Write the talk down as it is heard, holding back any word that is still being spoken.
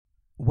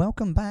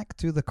Welcome back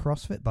to the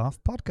CrossFit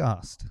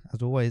Podcast.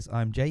 As always,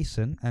 I'm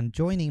Jason, and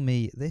joining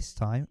me this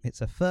time, it's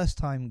a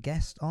first-time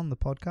guest on the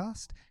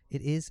podcast.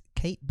 It is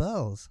Kate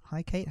Burles.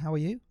 Hi, Kate. How are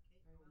you?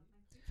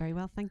 Very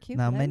well, thank you.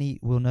 Now, Hello. many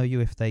will know you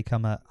if they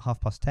come at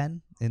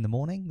 10:30 in the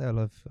morning. They'll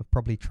have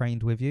probably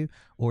trained with you,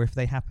 or if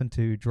they happen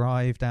to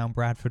drive down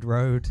Bradford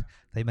Road,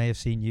 they may have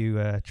seen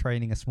you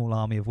training a small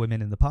army of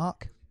women in the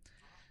park.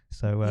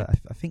 So Yep.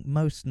 I think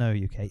most know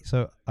you, Kate.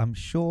 So I'm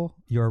sure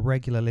you're a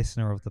regular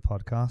listener of the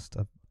podcast.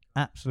 I've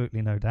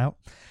absolutely no doubt.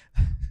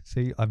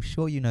 So I'm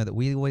sure you know that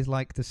we always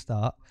like to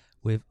start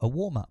with a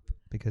warm-up,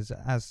 because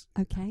as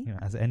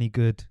any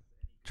good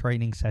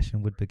training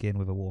session would begin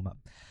with a warm-up.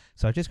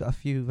 So I've just got a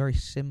few very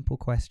simple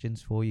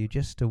questions for you,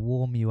 just to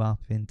warm you up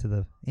into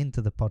the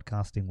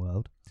podcasting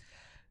world.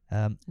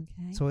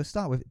 So we'll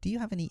start with: do you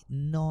have any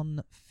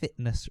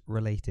non-fitness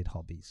related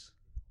hobbies?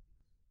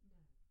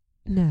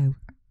 No.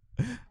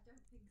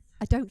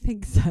 I don't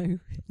think so.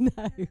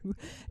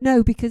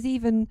 No, because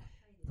even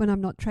when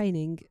I'm not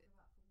training,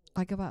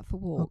 I go out for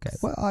walks. Okay.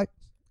 Well,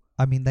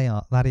 I mean,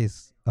 that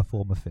is a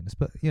form of fitness,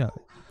 but you know.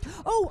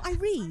 Oh, I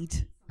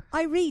read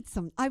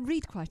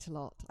quite a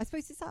lot. I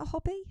suppose, is that a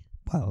hobby?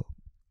 Well,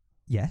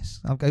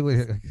 yes.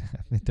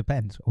 It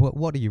depends.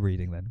 What are you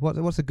reading then?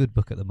 What's a good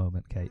book at the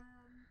moment, Kate?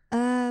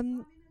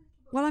 Well,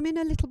 I'm in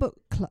a little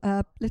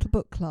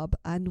book club,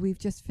 and we've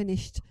just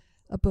finished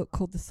a book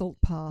called The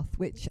Salt Path,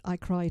 which I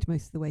cried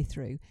most of the way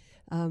through.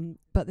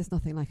 But there's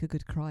nothing like a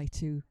good cry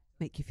to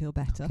make you feel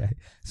better. Okay.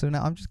 So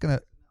now I'm just going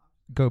to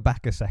go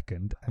back a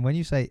second. And when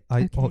you say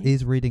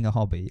is reading a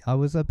hobby, I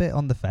was a bit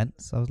on the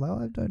fence. I was like,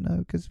 I don't know,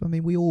 because, I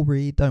mean, we all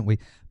read, don't we?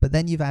 But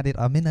then you've added,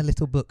 I'm in a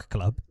little book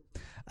club.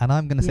 And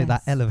I'm going to say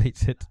that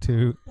elevates it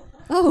to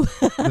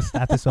the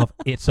status of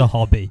it's a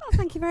hobby. Oh,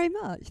 thank you very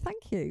much.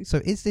 Thank you.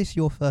 So is this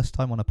your first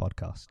time on a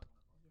podcast?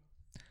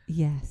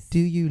 Yes. Do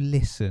you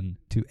listen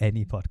to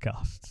any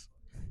podcasts?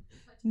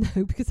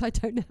 No, because I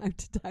don't know how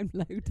to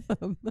download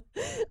them.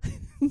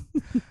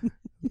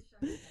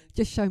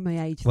 Just show my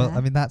age. Well, there.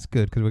 I mean, that's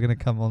good, because we're going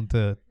to come on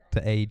to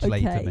age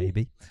later,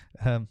 maybe.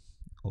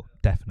 Or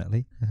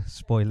definitely.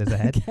 Spoilers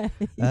ahead.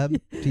 Okay.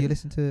 Do you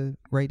listen to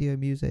radio,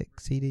 music,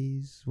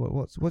 CDs?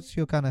 What's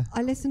your kind of...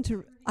 I listen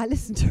to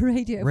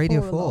Radio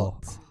 4 a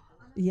lot.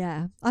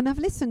 Yeah, and I've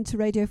listened to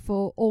Radio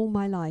 4 all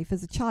my life.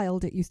 As a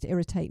child, it used to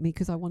irritate me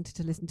because I wanted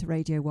to listen to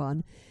Radio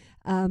 1.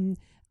 And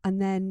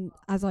then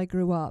as I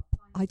grew up,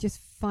 I just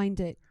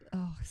find it,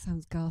 it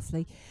sounds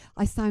ghastly.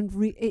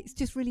 It's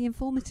just really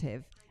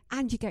informative.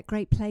 And you get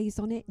great plays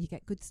on it. You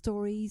get good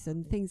stories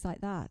and things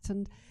like that.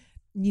 And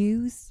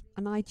news.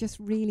 And I just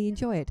really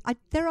enjoy it.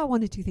 There are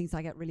one or two things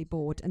I get really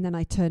bored. And then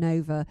I turn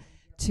over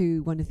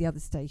to one of the other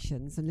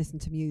stations and listen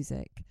to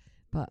music.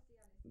 But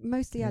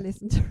mostly I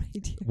listen to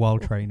radio. While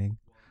training.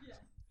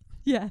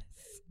 Yes.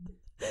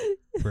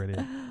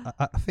 Brilliant.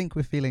 I think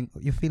you're feeling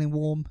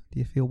warm. Do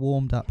you feel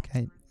warmed up,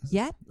 Kate?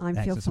 Yeah, I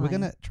feel fine. So we're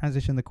going to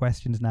transition the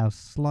questions now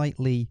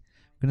slightly.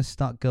 We're going to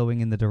start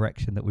going in the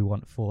direction that we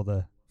want for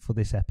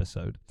this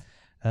episode.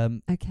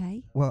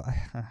 Okay. Well,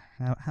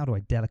 how do I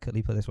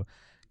delicately put this one?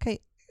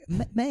 Kate,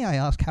 may I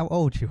ask how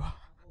old you are?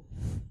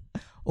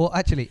 Or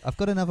actually, I've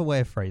got another way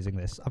of phrasing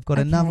this.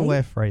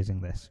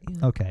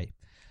 Yeah. Okay.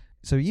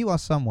 So you are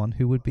someone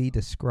who would be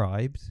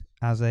described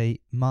as a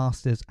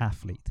Masters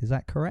athlete. Is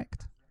that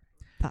correct?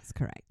 That's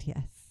correct,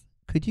 yes.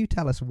 Could you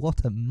tell us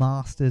what a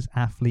Masters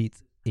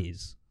athlete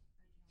is?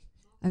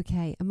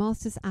 Okay, a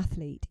Masters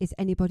athlete is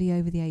anybody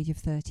over the age of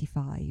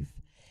 35.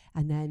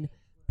 And then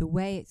the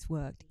way it's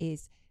worked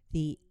is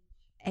the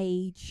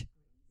age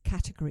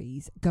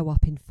categories go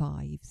up in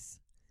fives.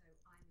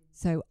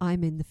 So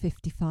I'm in the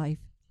 55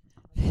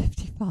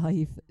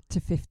 to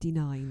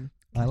 59.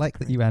 I like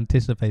that you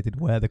anticipated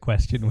where the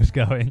question was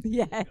going.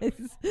 Yes.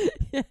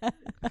 Yeah.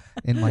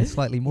 In my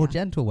slightly more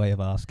gentle way of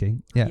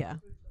asking. Yeah.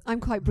 I'm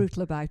quite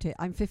brutal about it.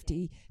 I'm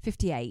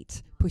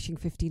 58, pushing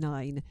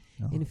 59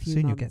 in a few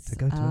soon months. You'll get to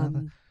go to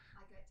another.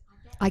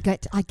 I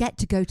get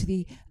to go to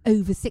the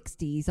over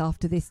 60s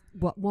after this,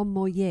 one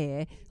more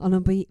year, and I'll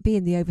be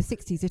in the over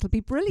 60s. It'll be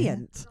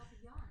brilliant.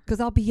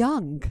 Because I'll be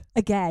young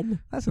again.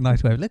 That's a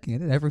nice way of looking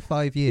at it. Every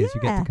 5 years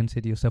you get to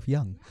consider yourself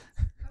young.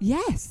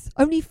 Yes,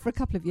 only for a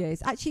couple of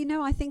years. Actually,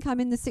 no, I think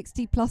I'm in the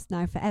 60 plus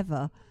now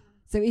forever.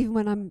 So even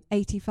when I'm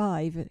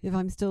 85, if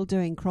I'm still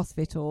doing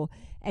CrossFit or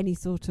any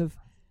sort of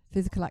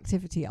physical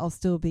activity, I'll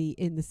still be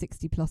in the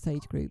 60 plus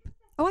age group.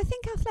 Oh, I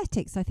think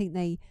athletics,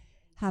 they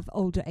have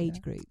older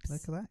age groups.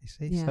 Look at that, you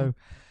see. Yeah.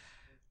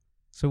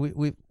 So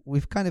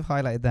we've kind of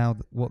highlighted now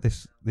what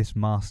this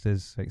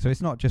Masters. So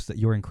it's not just that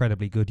you're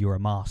incredibly good, you're a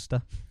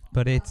master,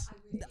 but it's.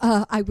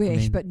 I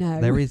wish, but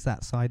no. There is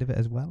that side of it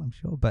as well, I'm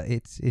sure. But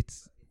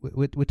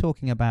we're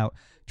talking about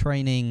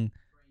training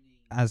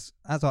as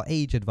our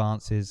age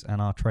advances and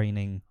our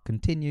training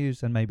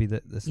continues, and maybe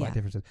the slight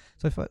differences.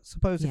 So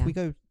suppose if we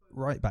go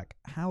right back,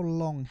 how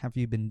long have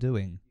you been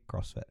doing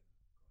CrossFit?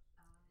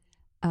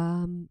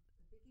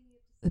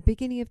 The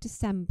beginning of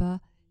December,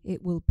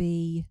 it will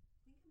be.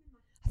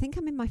 I think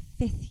I'm in my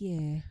fifth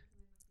year.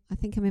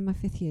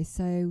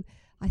 So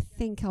I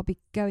think I'll be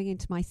going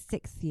into my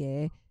 6th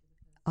year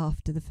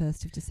after the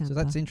 1st of December.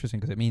 So that's interesting,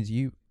 because it means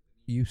you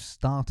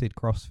started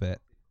CrossFit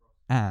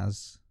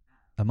as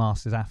a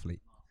Masters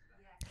athlete.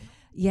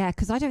 Yeah,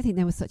 because I don't think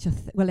there was such a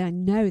well, I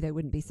know there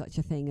wouldn't be such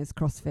a thing as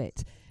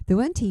CrossFit. There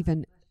weren't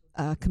even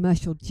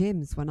commercial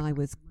gyms when I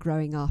was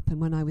growing up and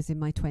when I was in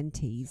my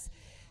 20s.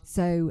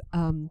 So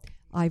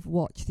I've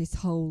watched this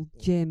whole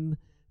gym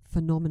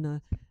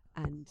phenomena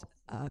and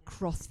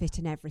CrossFit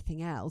and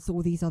everything else,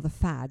 all these other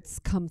fads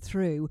come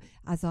through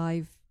as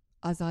I've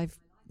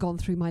gone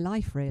through my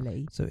life,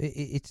 really. So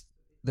it's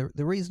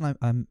the reason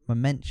I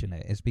mention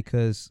it is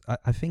because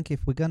I think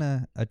if we're going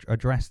to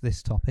address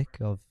this topic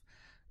of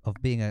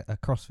being a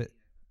CrossFit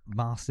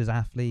Masters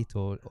athlete,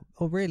 or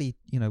really,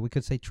 we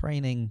could say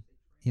training,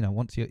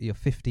 once you're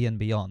 50 and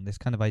beyond, this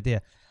kind of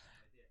idea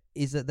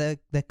is that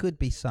there could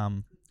be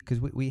some, because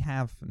we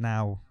have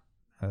now,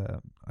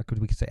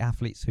 we could say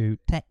athletes who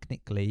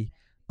technically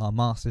are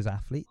Masters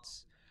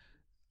athletes.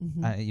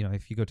 Mm-hmm.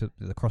 If you go to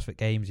the CrossFit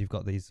Games, you've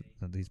got these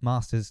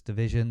Masters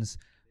divisions,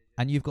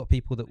 and you've got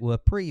people that were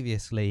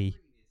previously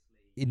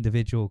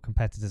individual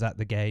competitors at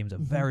the games at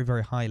very,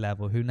 very high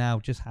level, who now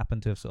just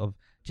happen to have sort of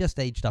just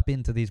aged up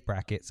into these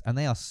brackets, and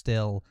they are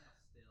still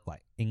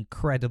like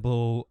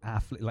incredible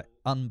athlete, like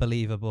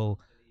unbelievable,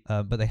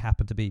 but they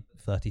happen to be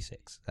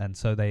 36, and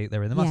so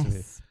they're in the Masters.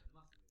 Yes.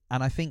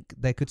 And I think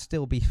there could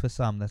still be, for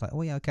some, there's like,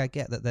 oh yeah, okay, I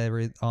get that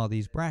there are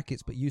these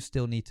brackets, but you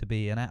still need to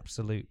be an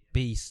absolute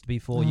beast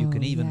before you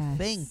can even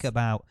think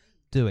about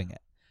doing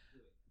it.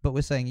 But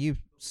we're saying you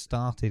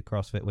started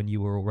CrossFit when you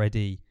were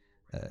already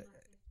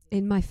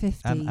in my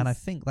 50s. And I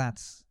think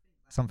that's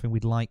something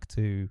we'd like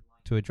to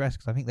address,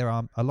 because I think there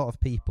are a lot of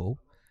people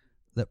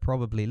that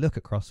probably look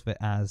at CrossFit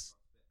as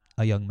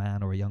a young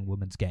man or a young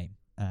woman's game.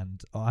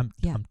 And I'm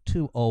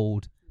too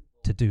old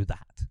to do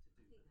that.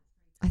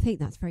 I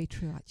think that's very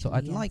true, actually. So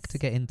I'd like to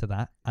get into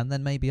that, and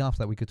then maybe after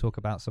that we could talk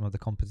about some of the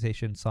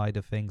competition side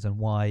of things and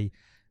why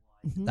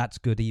that's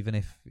good, even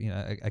if,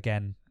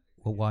 again,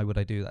 well, why would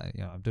I do that?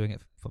 I'm doing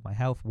it for my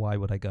health. Why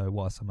would I go?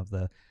 What are some of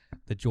the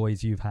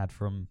joys you've had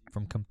from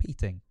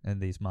competing in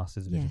these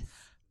Masters divisions?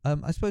 Yes.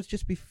 I suppose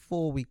just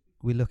before we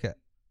look at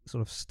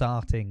sort of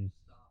starting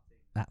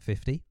at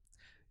 50,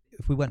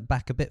 if we went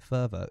back a bit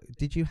further,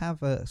 did you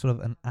have a sort of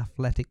an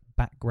athletic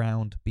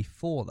background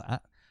before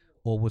that?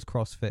 Or was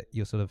CrossFit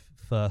your sort of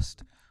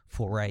first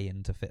foray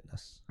into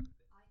fitness?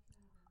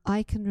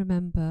 I can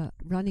remember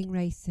running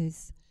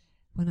races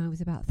when I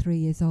was about 3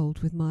 years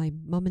old with my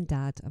mum and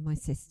dad and my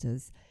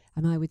sisters,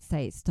 and I would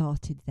say it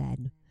started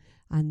then.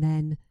 And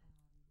then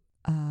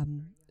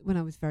when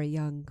I was very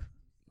young,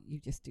 you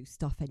just do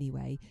stuff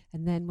anyway.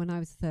 And then when I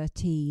was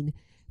 13,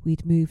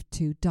 we'd moved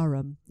to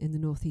Durham in the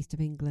northeast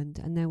of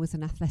England, and there was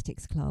an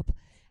athletics club,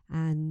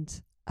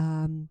 and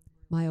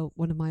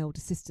one of my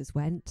older sisters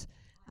went,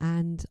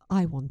 and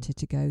I wanted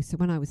to go. So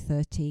when I was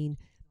 13,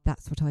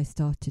 that's what I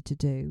started to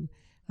do.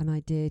 And I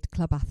did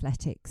club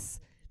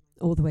athletics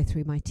all the way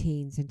through my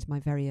teens into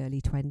my very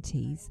early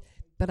 20s.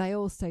 But I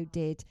also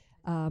did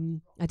a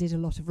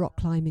lot of rock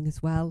climbing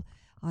as well.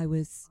 I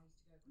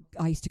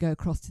used to go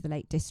across to the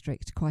Lake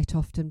District quite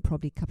often,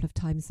 probably a couple of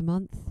times a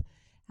month,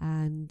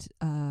 and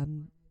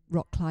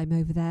rock climb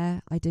over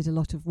there. I did a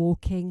lot of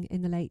walking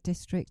in the Lake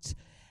District.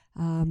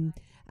 And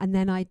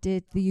then I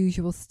did the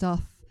usual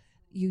stuff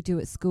you do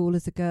at school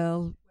as a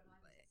girl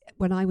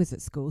when I was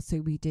at school. So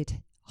we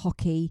did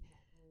hockey,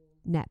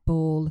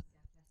 netball,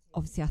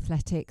 obviously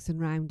athletics and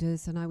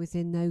rounders, and I was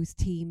in those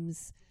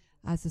teams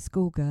as a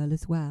schoolgirl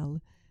as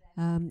well.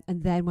 And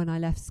then when I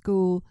left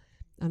school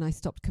and I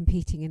stopped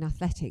competing in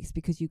athletics,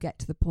 because you get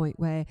to the point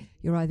where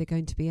you're either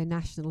going to be a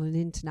national and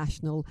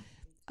international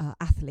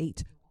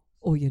athlete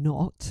or you're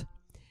not.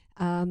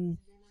 And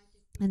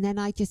then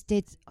I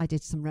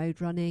did some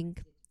road running.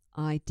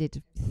 I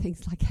did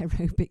things like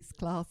aerobics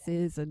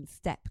classes and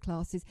step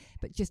classes,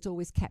 but just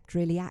always kept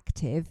really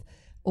active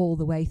all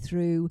the way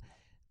through,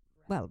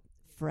 well,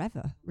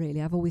 forever,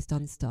 really. I've always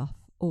done stuff,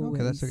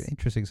 always. Okay, that's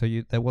interesting. So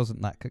there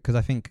wasn't that, because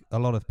I think a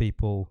lot of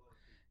people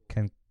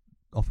can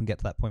often get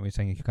to that point where you're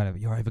saying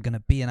you're either going to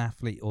be an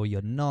athlete or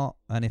you're not,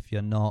 and if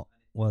you're not,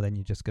 well, then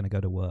you're just going to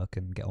go to work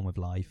and get on with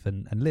life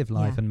and live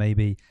life, and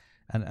maybe,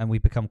 and we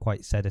become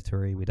quite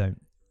sedentary. We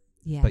don't.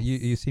 Yes. But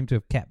you seem to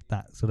have kept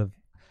that sort of.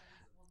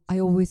 I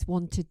always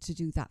wanted to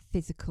do that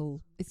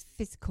physical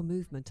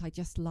movement. I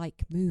just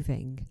like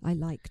moving. I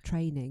like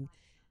training.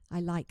 I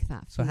like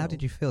that. So how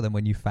did you feel then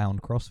when you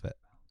found CrossFit?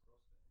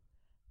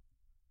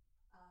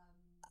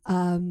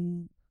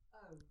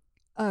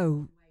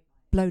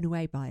 Blown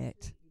away by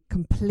it.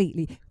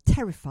 Completely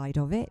terrified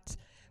of it.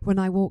 When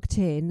I walked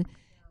in,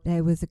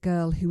 there was a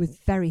girl who was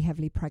very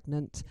heavily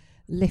pregnant,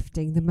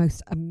 lifting the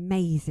most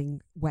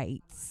amazing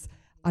weights.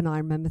 And I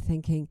remember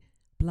thinking,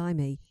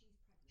 blimey,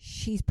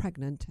 she's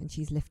pregnant and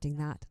she's lifting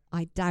that.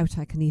 I doubt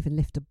I can even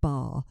lift a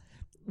bar.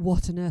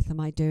 What on earth am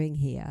I doing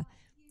here?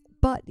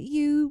 But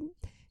you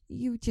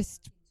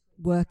just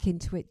work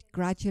into it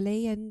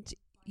gradually, and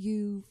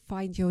you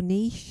find your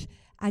niche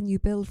and you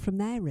build from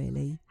there,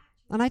 really.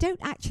 And I don't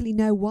actually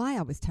know why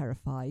I was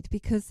terrified,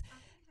 because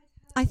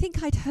I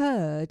think I'd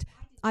heard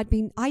I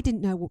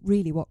didn't know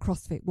really what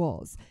CrossFit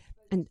was.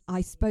 And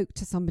I spoke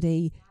to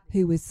somebody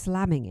who was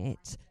slamming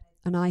it.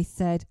 And I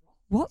said,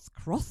 what's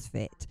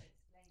CrossFit?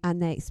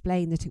 And they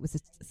explained that it was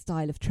a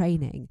style of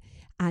training.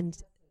 And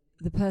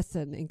the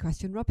person in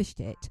question rubbished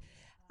it.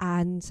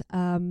 And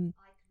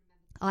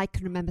I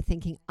can remember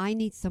thinking, I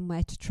need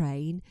somewhere to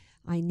train.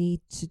 I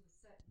need to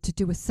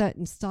do a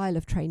certain style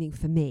of training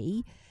for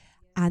me.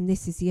 And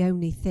this is the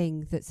only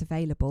thing that's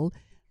available.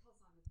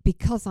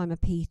 Because I'm a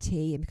PT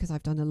and because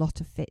I've done a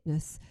lot of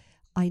fitness,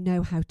 I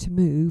know how to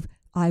move.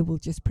 I will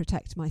just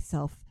protect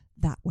myself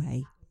that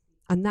way.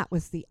 And that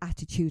was the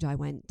attitude I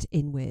went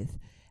in with.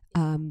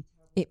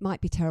 It might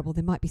be terrible.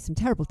 There might be some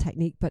terrible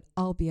technique, but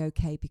I'll be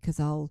okay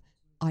because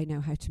I know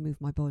how to move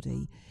my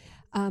body.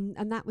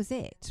 And that was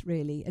it,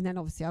 really. And then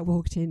obviously I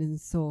walked in and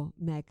saw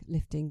Meg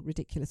lifting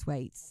ridiculous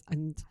weights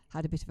and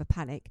had a bit of a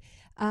panic.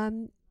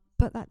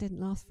 But that didn't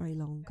last very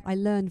long. I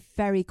learned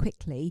very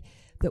quickly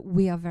that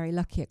we are very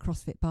lucky at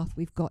CrossFit Bath.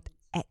 We've got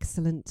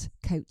excellent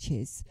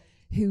coaches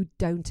who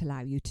don't allow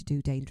you to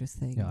do dangerous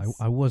things. Yeah,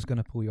 I was going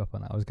to pull you up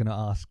on that. I was going to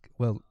ask,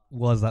 well,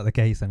 was that the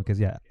case then?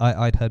 Because,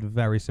 I'd heard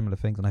very similar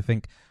things. And I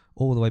think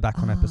all the way back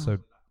on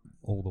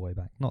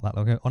not that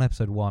long ago, on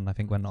episode 1, I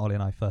think when Ollie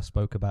and I first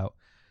spoke about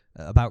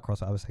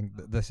CrossFit, I was thinking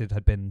that this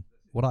had been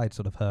what I'd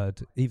sort of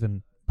heard,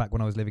 even back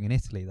when I was living in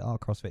Italy, that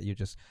CrossFit, you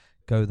just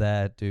go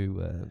there,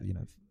 do,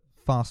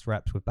 fast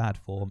reps with bad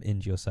form,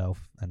 injure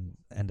yourself, and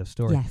end of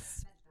story.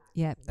 Yes.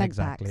 Yeah,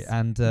 exactly.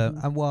 And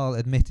while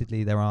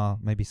admittedly there are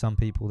maybe some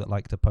people that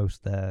like to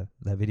post their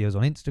videos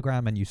on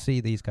Instagram, and you see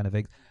these kind of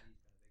things,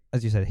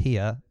 as you said,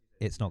 here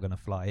it's not going to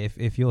fly.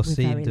 If you're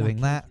seen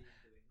doing that,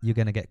 you're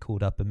going to get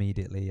called up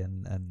immediately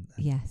and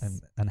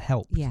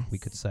helped. Yes. We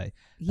could say.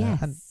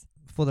 Yes. And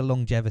for the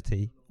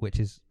longevity, which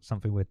is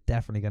something we're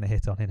definitely going to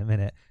hit on in a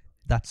minute,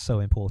 that's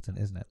so important,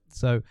 isn't it?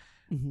 So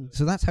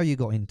so that's how you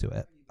got into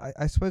it.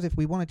 I suppose if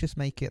we want to just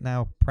make it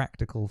now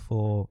practical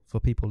for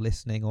people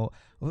listening, or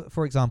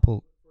for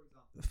example,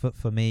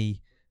 for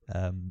me,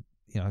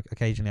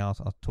 occasionally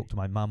I'll talk to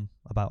my mum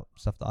about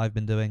stuff that I've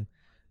been doing,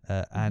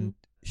 and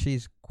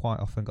she's quite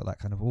often got that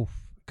kind of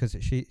because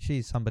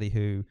she's somebody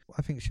who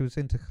I think she was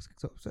into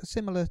sort of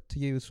similar to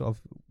you, sort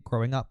of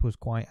growing up, was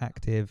quite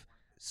active,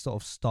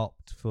 sort of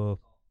stopped for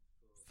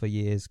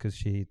years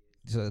because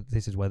so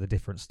this is where the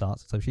difference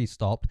starts. So she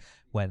stopped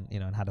when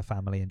and had a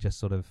family and just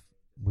sort of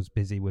was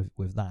busy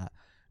with that,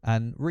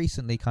 and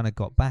recently kind of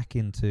got back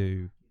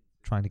into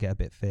trying to get a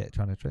bit fit,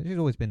 she's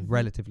always been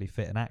relatively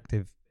fit and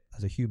active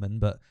as a human,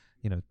 but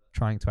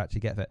trying to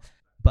actually get fit.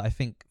 But I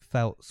think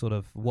felt sort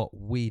of what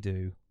we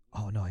do,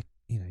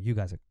 you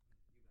guys are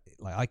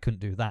like, I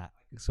couldn't do that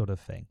sort of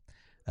thing.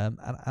 And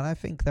I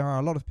think there are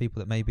a lot of people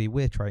that maybe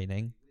we're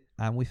training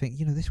and we think,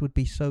 this would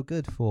be so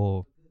good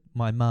for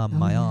my mum,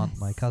 my aunt,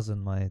 my cousin,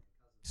 my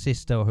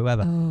sister, or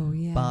whoever. Oh,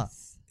 yes. But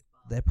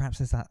there perhaps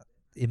there's that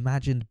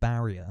imagined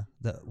barrier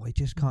that we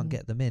just can't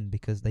get them in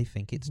because they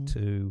think it's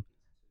too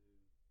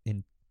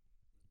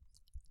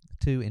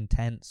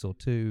intense or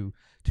too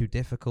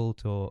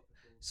difficult. Or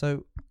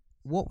so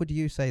what would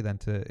you say then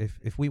to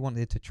if we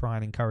wanted to try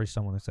and encourage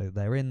someone to say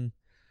they're in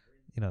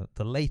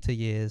the later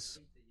years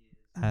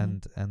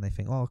and they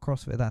think,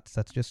 CrossFit,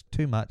 that's just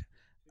too much?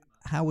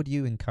 How would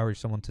you encourage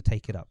someone to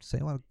take it up, to say,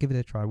 well, give it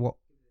a try? What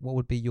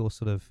would be your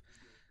sort of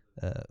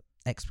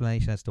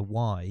explanation as to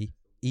why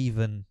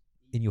even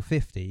in your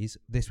 50s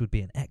this would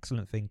be an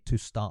excellent thing to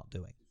start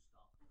doing?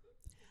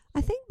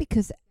 I think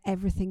because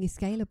everything is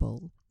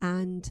scalable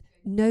and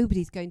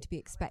nobody's going to be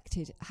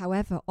expected,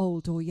 however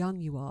old or young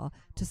you are,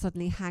 to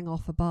suddenly hang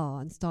off a bar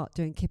and start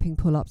doing kipping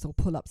pull-ups or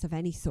pull-ups of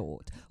any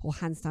sort, or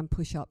handstand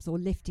push-ups, or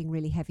lifting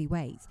really heavy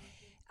weights.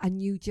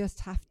 And you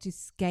just have to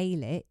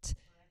scale it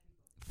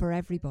for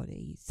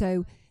everybody.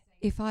 So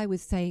if I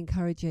was, say,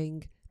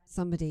 encouraging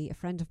somebody, a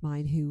friend of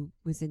mine who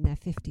was in their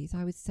 50s,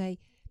 I would say,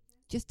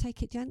 just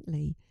take it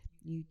gently.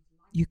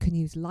 You can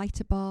use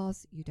lighter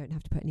bars. You don't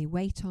have to put any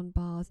weight on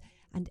bars.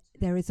 And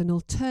there is an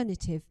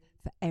alternative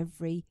for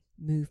every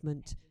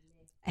movement,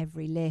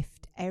 every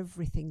lift,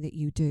 everything that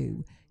you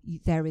do.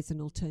 There is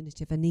an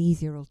alternative, an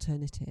easier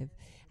alternative.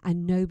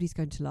 And nobody's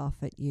going to laugh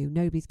at you.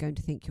 Nobody's going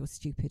to think you're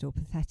stupid or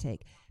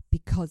pathetic,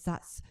 because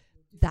that's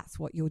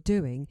what you're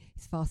doing.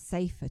 It's far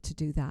safer to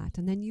do that.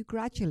 And then you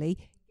gradually,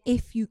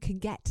 if you can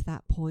get to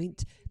that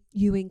point,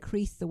 you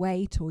increase the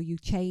weight or you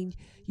change,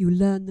 you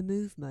learn the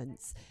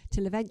movements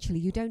till eventually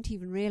you don't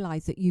even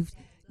realize that you've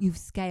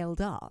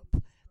scaled up,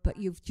 but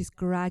you've just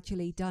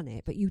gradually done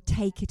it. But you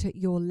take it at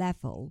your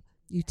level,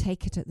 you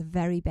take it at the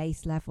very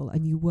base level,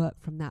 and you work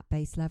from that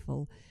base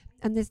level.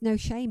 And there's no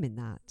shame in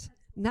that.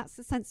 And that's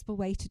the sensible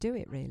way to do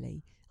it,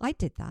 really. I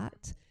did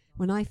that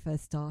when I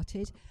first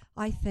started.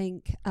 I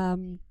think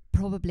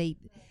probably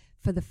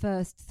for the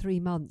first 3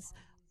 months,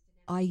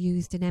 I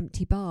used an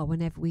empty bar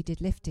whenever we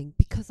did lifting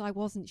because I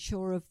wasn't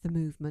sure of the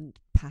movement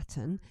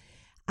pattern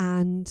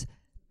and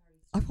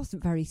I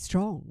wasn't very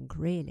strong,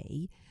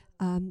 really.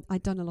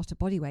 I'd done a lot of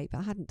body weight, but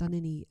I hadn't done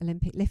any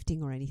Olympic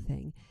lifting or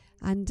anything.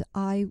 And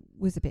I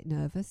was a bit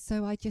nervous.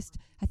 So I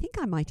think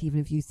I might even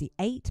have used the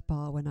 8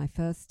 bar when I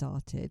first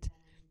started.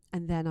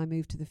 And then I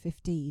moved to the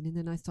 15, and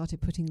then I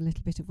started putting a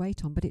little bit of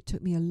weight on, but it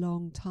took me a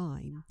long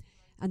time.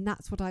 And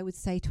that's what I would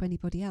say to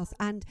anybody else.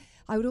 And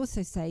I would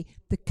also say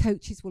the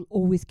coaches will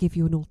always give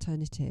you an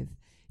alternative.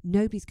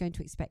 Nobody's going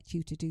to expect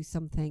you to do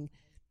something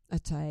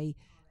at a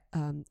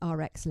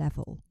RX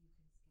level.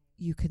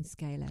 You can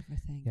scale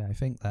everything. Yeah, I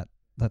think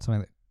that's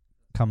something that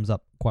comes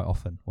up quite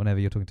often whenever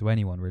you're talking to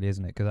anyone, really,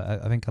 isn't it? Because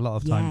I think a lot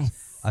of times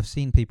I've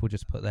seen people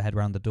just put their head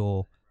around the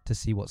door to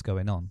see what's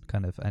going on,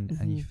 kind of, and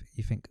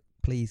you think,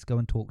 please go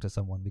and talk to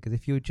someone, because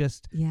if you're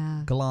just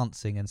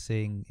glancing and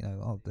seeing,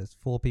 there's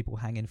 4 people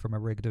hanging from a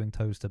rig doing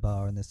toes to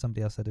bar, and there's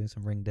somebody else there doing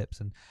some ring dips,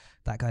 and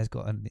that guy's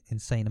got an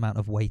insane amount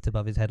of weight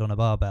above his head on a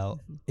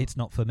barbell, it's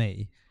not for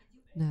me.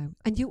 No.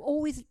 And you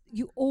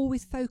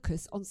always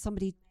focus on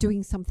somebody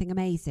doing something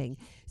amazing.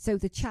 So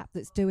the chap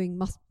that's doing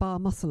bar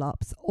muscle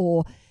ups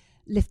or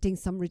lifting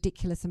some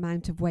ridiculous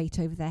amount of weight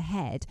over their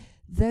head,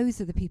 those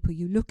are the people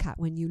you look at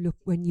when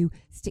you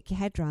stick your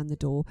head round the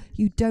door.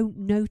 You don't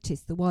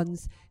notice the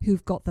ones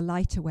who've got the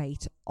lighter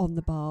weight on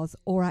the bars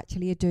or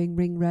actually are doing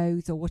ring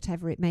rows or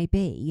whatever it may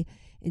be,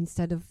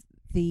 instead of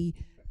the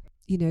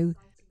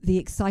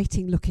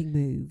exciting looking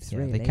moves.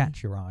 Really, they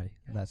catch your eye.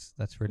 That's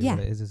really what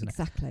it is, isn't it?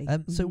 Exactly.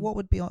 So what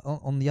would be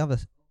on the other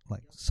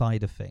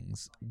side of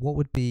things? What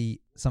would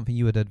be something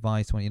you would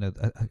advise someone,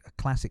 a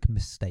classic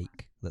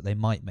mistake that they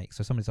might make?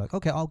 So somebody's like,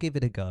 okay, I'll give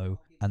it a go,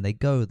 and they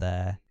go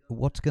there.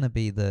 What's going to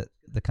be the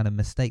kind of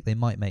mistake they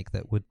might make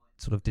that would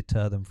sort of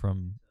deter them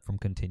from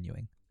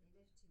continuing?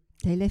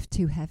 They lift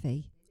too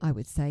heavy, I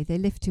would say. They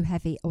lift too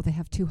heavy, or they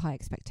have too high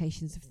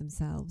expectations of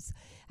themselves,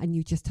 and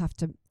you just have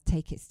to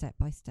take it step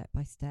by step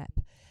by step.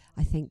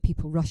 I think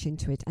people rush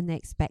into it and they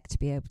expect to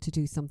be able to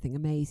do something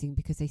amazing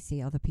because they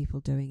see other people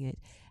doing it.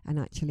 And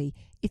actually,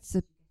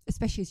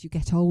 especially as you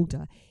get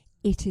older,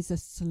 it is a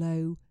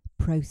slow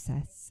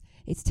process.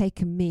 It's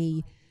taken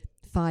me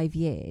 5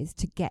 years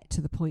to get to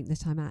the point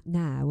that I'm at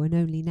now, and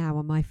only now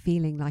am I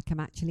feeling like I'm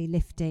actually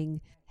lifting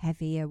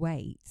heavier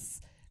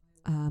weights.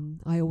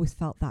 I always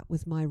felt that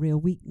was my real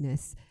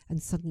weakness,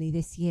 and suddenly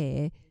this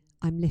year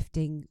I'm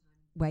lifting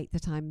weight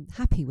that I'm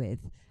happy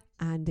with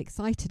and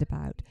excited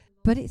about.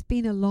 But it's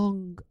been a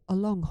long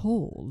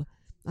haul,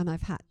 and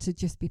I've had to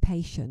just be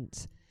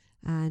patient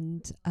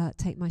and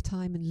take my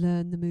time and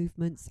learn the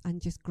movements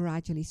and just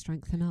gradually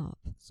strengthen up.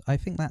 So I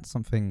think that's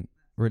something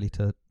really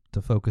to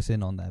focus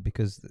in on there,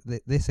 because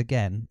this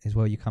again is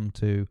where you come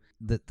to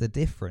the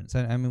difference.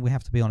 I mean, we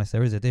have to be honest,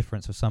 there is a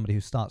difference of somebody who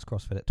starts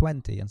CrossFit at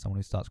 20 and someone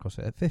who starts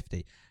CrossFit at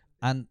 50.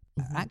 And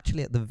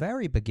actually at the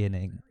very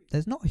beginning,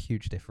 there's not a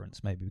huge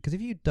difference maybe, because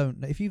if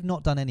you've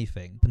not done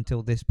anything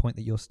until this point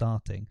that you're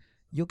starting,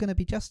 you're going to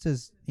be just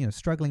as,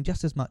 struggling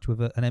just as much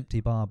with an empty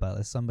barbell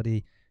as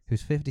somebody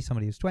who's 50,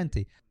 somebody who's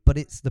 20. But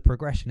it's the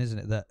progression, isn't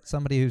it? That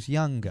somebody who's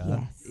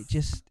younger, it's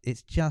just,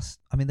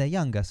 they're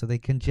younger, so they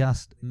can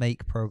just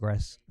make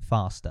progress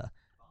faster.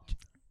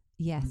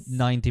 Yes.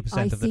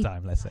 90% of the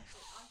time, let's say.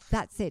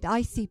 That's it.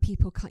 I see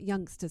people,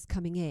 youngsters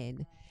coming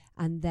in,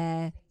 and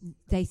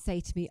they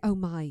say to me, oh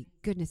my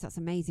goodness, that's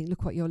amazing.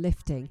 Look what you're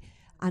lifting.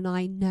 And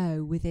I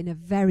know within a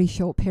very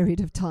short period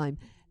of time,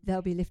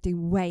 they'll be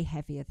lifting way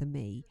heavier than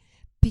me,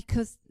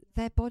 because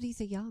their bodies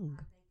are young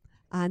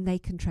and they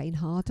can train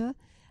harder,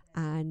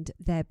 and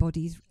their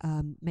bodies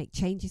make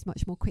changes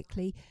much more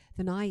quickly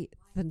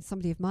than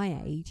somebody of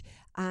my age.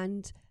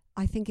 And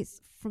I think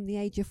it's from the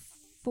age of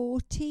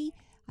 40.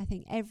 I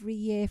think every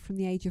year from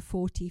the age of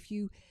 40, if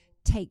you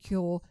take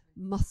your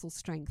muscle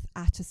strength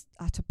at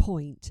a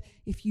point,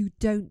 if you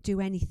don't do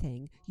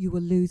anything, you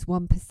will lose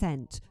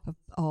 1%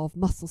 of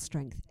muscle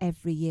strength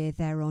every year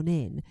thereon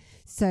in.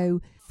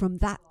 So from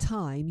that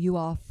time, you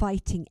are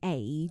fighting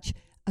age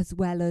as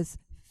well as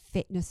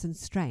fitness and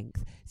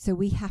strength. So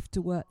we have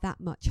to work that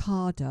much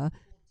harder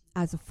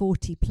as a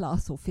 40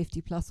 plus or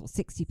 50 plus or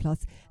 60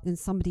 plus than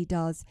somebody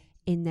does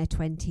in their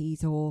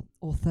 20s or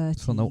 30s.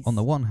 So on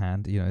the one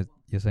hand, you're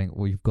saying,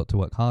 well, you've got to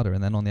work harder,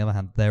 and then on the other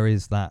hand, there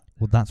is that,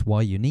 well, that's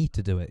why you need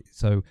to do it.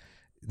 So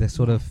there's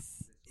sort of,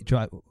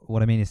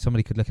 what I mean is,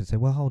 somebody could look and say,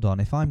 well, hold on,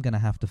 if I'm going to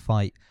have to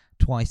fight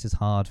twice as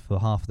hard for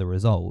half the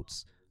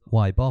results,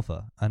 why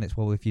bother? And it's,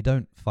 well, if you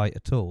don't fight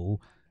at all,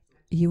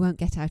 you won't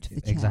get out of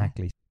the chair.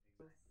 Exactly.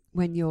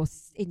 When you're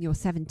in your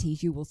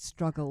 70s, you will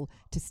struggle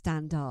to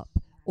stand up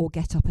or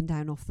get up and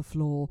down off the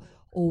floor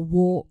or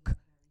walk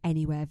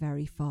anywhere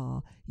very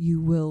far.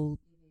 You will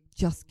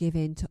just give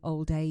in to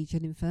old age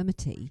and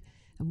infirmity.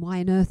 And why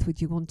on earth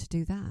would you want to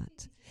do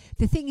that?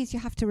 The thing is, you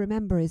have to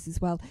remember is as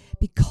well,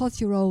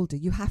 because you're older,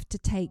 you have to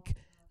take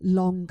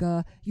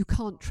longer. You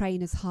can't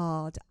train as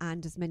hard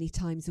and as many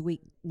times a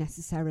week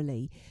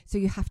necessarily. So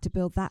you have to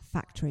build that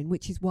factor in,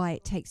 which is why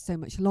it takes so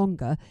much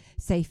longer,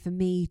 say for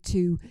me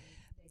to,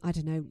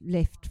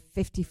 lift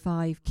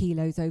 55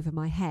 kilos over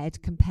my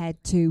head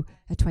compared to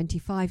a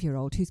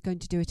 25-year-old who's going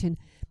to do it in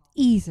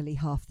easily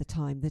half the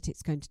time that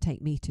it's going to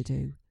take me to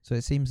do. So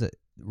it seems that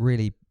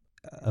really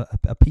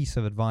a piece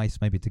of advice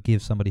maybe to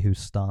give somebody who's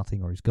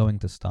starting or who's going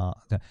to start,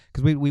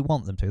 because we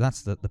want them to.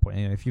 That's the point.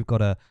 If you've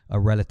got a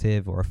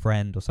relative or a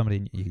friend or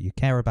somebody you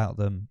care about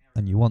them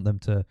and you want them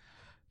to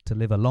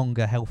live a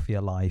longer, healthier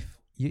life,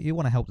 you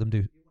want to help them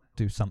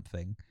do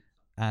something.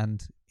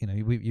 And, you know,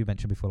 you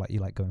mentioned before, like, you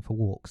like going for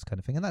walks kind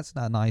of thing. And that's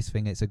a nice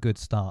thing. It's a good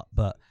start.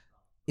 But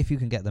if you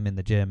can get them in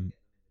the gym,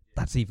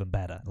 that's even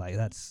better. Like,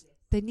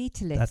 they need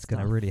to lift. That's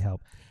going to really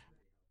help.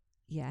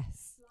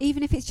 Yes.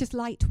 Even if it's just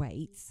light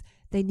weights,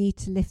 they need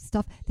to lift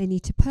stuff. They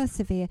need to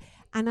persevere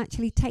and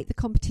actually take the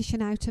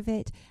competition out of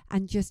it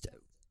and just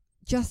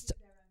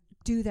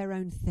do their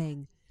own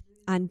thing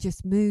and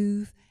just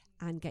move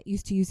and get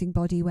used to using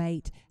body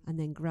weight and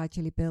then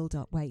gradually build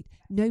up weight.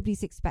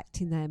 Nobody's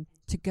expecting them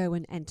to go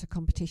and enter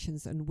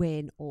competitions and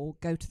win or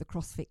go to the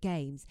CrossFit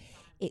Games.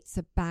 It's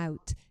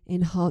about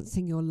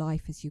enhancing your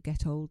life as you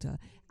get older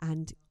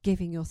and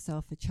giving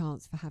yourself a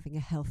chance for having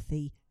a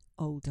healthy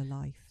older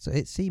life. So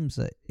it seems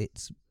that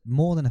it's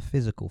more than a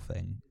physical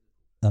thing,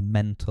 a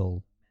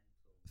mental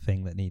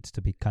thing that needs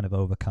to be kind of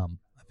overcome,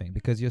 I think,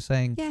 because you're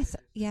saying... Yes.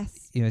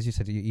 You know, as you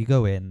said, you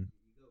go in.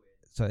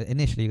 So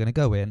initially you're going to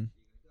go in,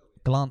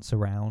 glance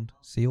around,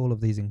 see all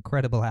of these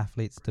incredible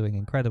athletes doing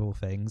incredible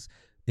things,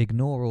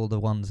 ignore all the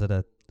ones that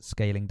are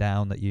scaling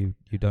down that you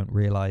don't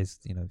realize,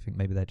 you know, think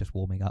maybe they're just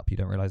warming up. You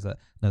don't realize that,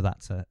 no,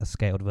 that's a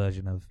scaled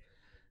version of,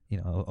 you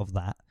know, of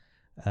that.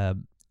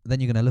 Then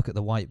you're going to look at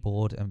the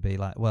whiteboard and be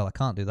like, well, I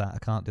can't do that. I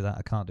can't do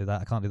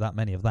that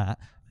many of that.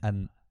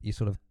 And you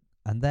sort of,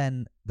 and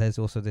then there's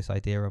also this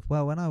idea of,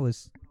 well, when I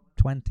was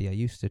 20, I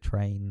used to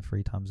train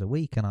 3 times a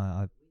week and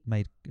I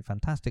made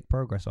fantastic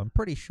progress. So I'm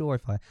pretty sure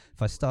if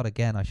I start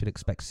again, I should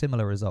expect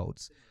similar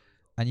results.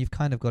 And you've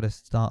kind of got to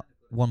start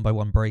one by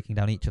one breaking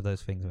down each of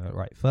those things.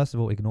 Right, first of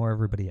all, ignore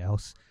everybody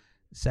else.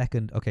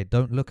 Second, okay,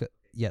 don't look at,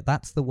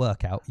 that's the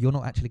workout. You're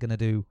not actually going to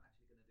do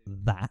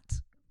that,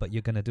 but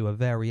you're going to do a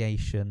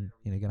variation.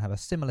 You know, you're going to have a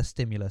similar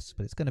stimulus,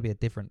 but it's going to be a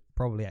different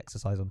probably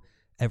exercise on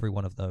every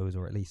one of those,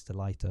 or at least a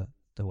lighter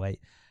weight.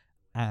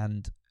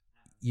 And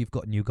you've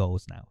got new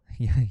goals now.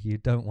 You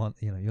don't want,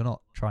 you know, you're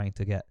not trying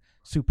to get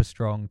super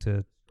strong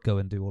to go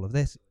and do all of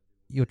this.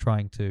 You're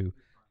trying to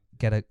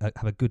get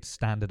have a good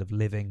standard of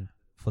living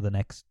for the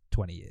next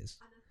 20 years.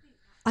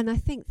 And I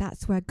think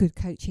that's where good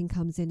coaching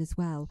comes in as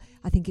well.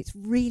 I think it's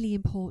really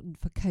important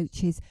for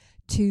coaches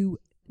to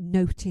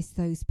notice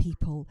those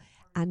people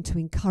and to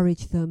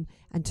encourage them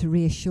and to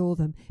reassure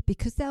them,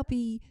 because they'll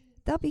be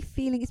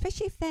feeling,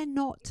 especially if they're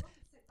not,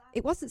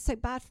 it wasn't so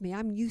bad for me.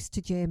 I'm used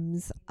to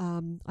gyms.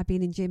 I've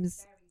been in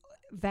gyms,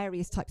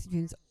 various types of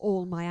gyms,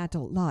 all my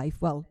adult life.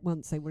 Well,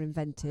 once they were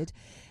invented.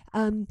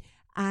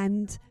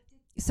 And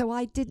so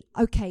I did,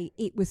 okay,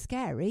 it was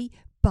scary,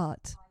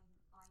 but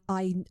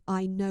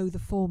I know the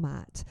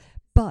format.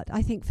 But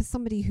I think for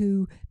somebody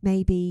who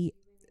maybe,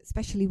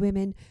 especially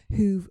women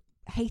who've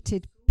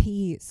hated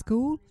PE at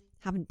school,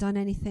 haven't done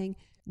anything,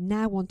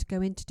 now want to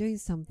go into doing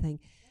something,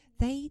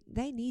 they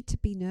need to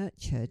be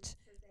nurtured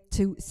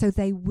so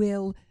they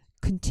will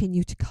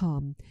continue to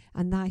come.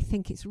 And I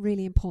think it's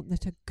really important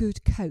that a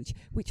good coach,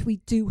 which we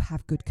do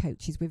have good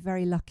coaches, we're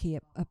very lucky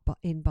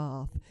in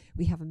Bath,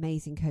 we have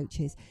amazing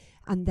coaches,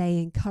 and they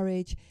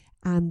encourage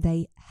and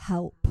they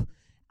help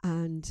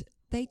and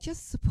they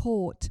just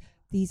support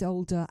these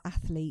older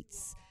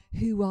athletes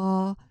who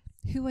are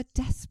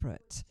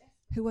desperate,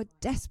 who are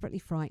desperately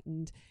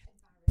frightened,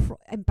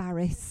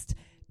 embarrassed,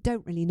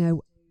 don't really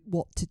know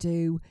what to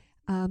do,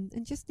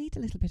 and just need a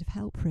little bit of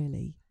help,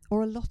 really,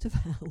 or a lot of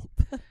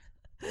help.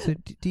 So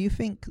do you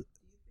think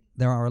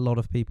there are a lot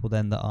of people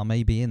then that are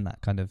maybe in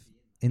that kind of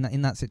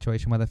in that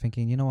situation where they're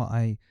thinking, you know what,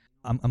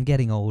 I'm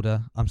getting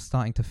older, I'm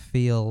starting to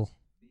feel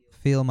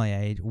my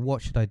age,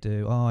 what should I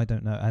do? Oh, I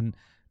don't know.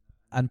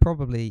 And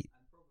probably,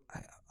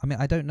 I mean,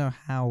 I don't know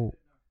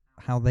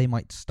how they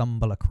might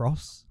stumble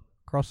across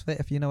CrossFit,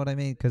 if you know what I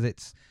mean, because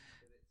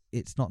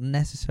it's not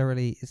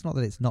necessarily, it's not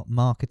that it's not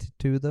marketed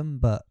to them,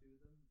 but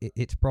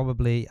it's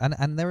probably,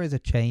 and there is a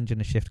change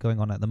and a shift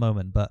going on at the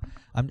moment, but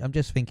I'm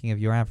just thinking of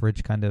your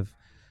average kind of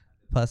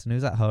person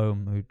who's at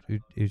home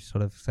who's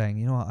sort of saying,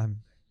 you know what,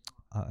 I'm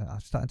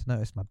starting to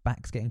notice my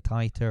back's getting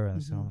tighter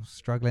and so I'm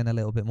struggling a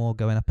little bit more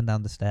going up and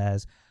down the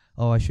stairs.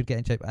 Oh, I should get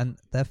in shape. And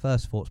their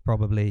first thought's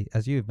probably,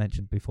 as you've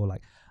mentioned before,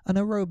 like an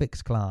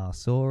aerobics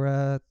class or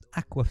a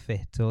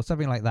aquafit or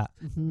something like that.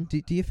 Mm-hmm.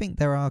 Do you think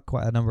there are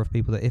quite a number of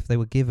people that if they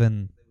were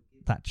given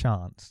that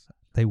chance,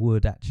 they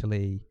would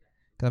actually...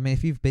 I mean,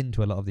 if you've been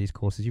to a lot of these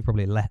courses, you've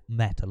probably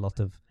met a lot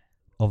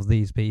of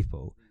these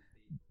people.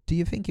 Do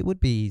you think it would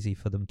be easy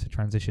for them to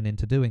transition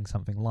into doing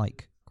something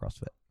like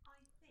CrossFit?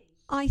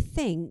 I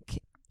think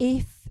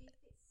if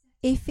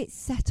it's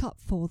set up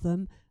for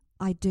them,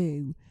 I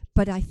do.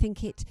 But I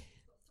think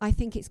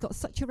it's got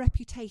such a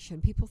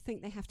reputation. People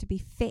think they have to be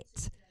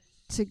fit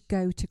to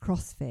go to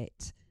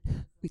CrossFit,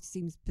 which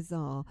seems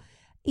bizarre.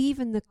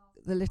 Even the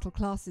little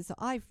classes that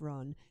I've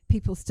run,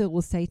 people still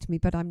will say to me,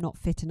 but I'm not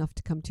fit enough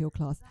to come to your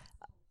class.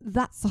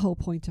 That's the whole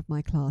point of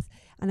my class.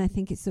 And I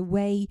think it's the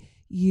way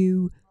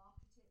you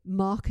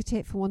market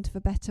it, for want of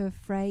a better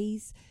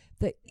phrase,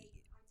 that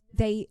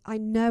they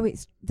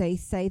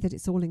say that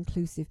it's all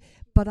inclusive,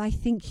 but I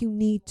think you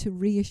need to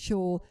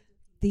reassure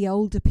the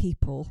older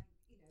people,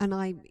 and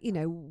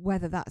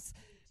whether that's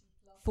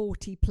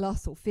 40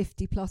 plus or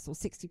 50 plus or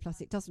 60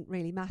 plus, it doesn't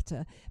really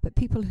matter. But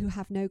people who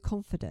have no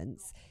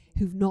confidence,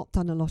 who've not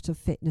done a lot of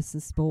fitness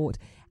and sport,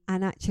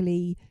 and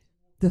actually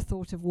the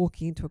thought of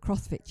walking into a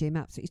CrossFit gym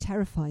absolutely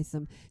terrifies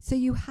them. So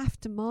you have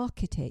to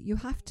market it. You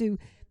have to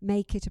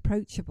make it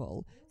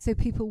approachable so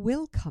people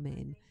will come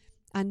in.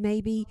 And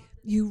maybe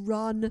you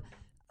run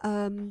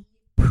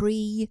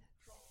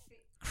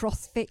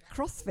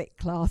CrossFit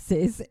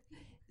classes,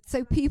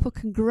 so people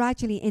can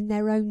gradually, in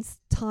their own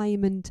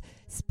time and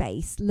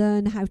space,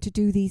 learn how to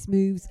do these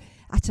moves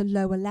at a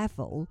lower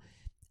level,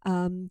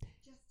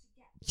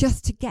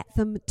 just to get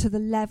them to the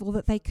level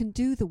that they can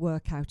do the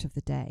workout of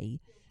the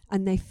day,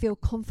 and they feel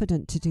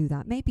confident to do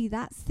that. Maybe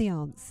that's the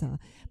answer.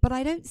 But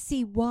I don't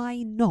see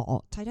why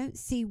not. I don't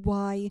see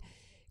why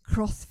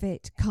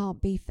CrossFit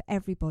can't be for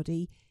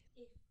everybody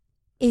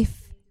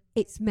if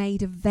it's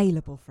made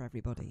available for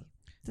everybody.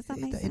 Does that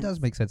make sense? It does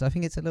make sense. I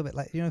think it's a little bit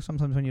like,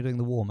 sometimes when you're doing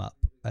the warm-up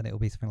and it'll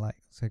be something like,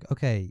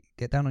 okay,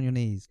 get down on your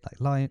knees, like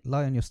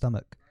lie on your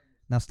stomach.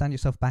 Now stand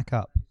yourself back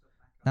up.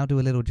 Now do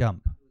a little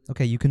jump.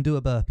 Okay, you can do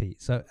a burpee.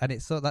 So, and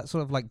it's that's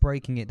sort of like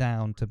breaking it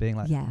down to being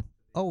like,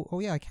 oh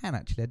yeah, I can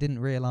actually. I didn't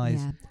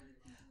realise. Yeah.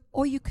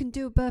 Or you can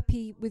do a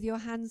burpee with your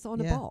hands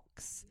on a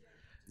box.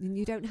 And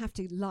you don't have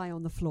to lie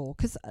on the floor,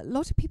 because a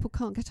lot of people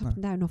can't get up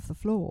and down off the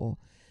floor.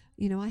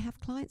 I have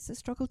clients that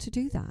struggle to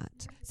do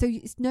that. So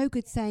it's no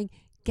good saying,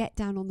 get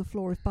down on the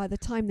floor, if by the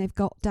time they've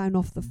got down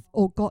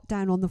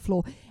on the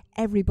floor,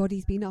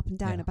 everybody's been up and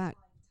down about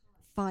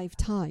 5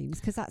 times,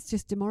 because that's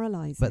just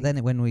demoralizing. But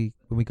then when we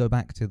go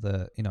back to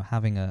the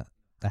having a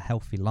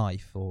healthy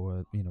life,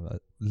 or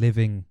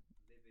living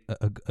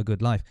a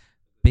good life,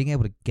 being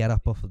able to get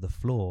up off of the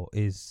floor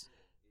is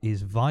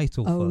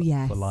vital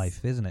for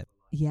life, isn't it?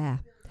 Yeah.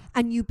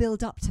 And you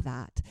build up to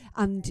that,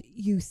 and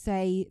you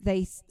say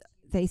they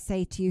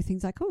say to you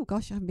things like, oh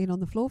gosh, I haven't been on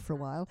the floor for a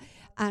while,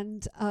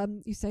 and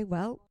you say,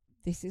 well,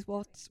 this is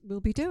what we'll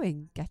be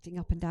doing, getting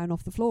up and down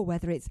off the floor,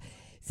 whether it's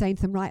saying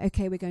to them, right,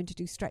 okay, we're going to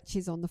do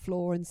stretches on the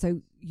floor, and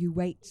so you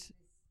wait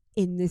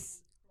in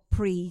this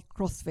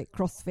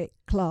CrossFit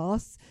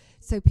class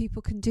so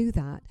people can do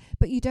that.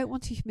 But you don't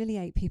want to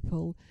humiliate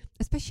people,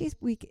 especially as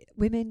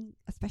women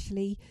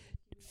especially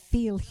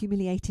feel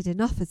humiliated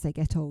enough as they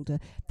get older.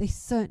 They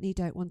certainly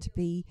don't want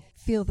to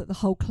feel that the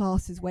whole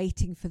class is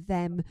waiting for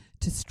them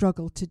to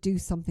struggle to do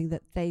something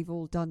that they've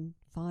all done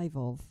 5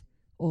 of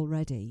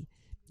already.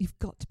 You've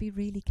got to be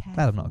really careful.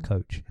 Glad I'm not a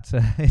coach.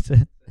 It's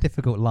a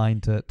difficult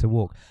line to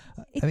walk.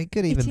 It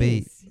could even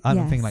be. I'm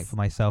thinking like for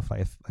myself.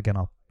 Like if again,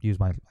 I'll use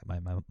my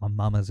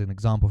mum as an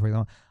example. For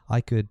example,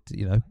 I could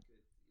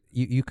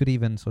you could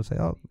even sort of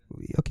say, oh,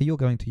 okay, you're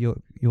going to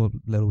your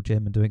little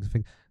gym and doing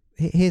something.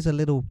 Here's a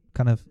little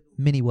kind of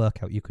mini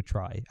workout you could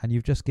try, and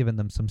you've just given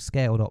them some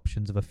scaled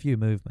options of a few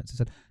movements and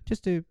said,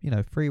 just do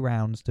 3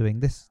 rounds doing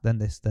this, then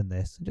this, then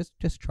this, and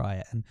just try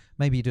it. And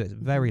maybe you do it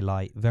very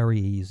light, very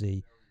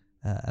easy,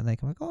 and they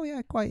come like, oh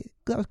yeah,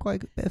 that was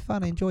quite a bit of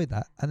fun, I enjoyed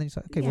that. And then you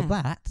say, okay, well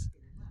that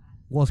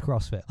was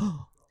CrossFit.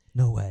 Oh,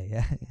 no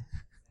way.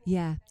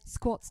 Yeah,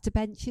 squats to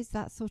benches,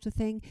 that sort of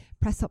thing,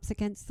 press ups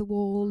against the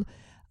wall,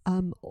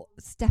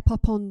 step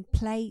up on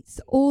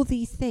plates, all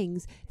these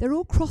things, they're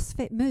all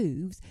CrossFit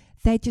moves.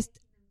 They're just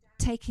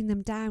taking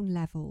them down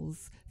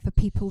levels for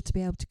people to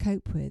be able to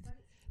cope with.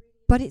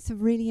 But it's a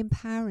really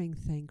empowering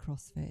thing,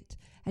 CrossFit,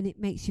 and it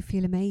makes you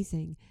feel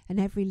amazing. And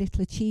every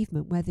little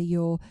achievement, whether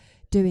you're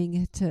doing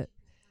it at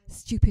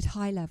stupid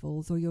high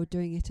levels or you're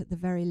doing it at the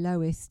very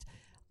lowest,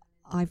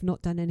 I've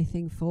not done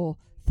anything for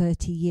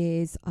 30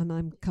 years and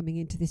I'm coming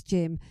into this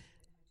gym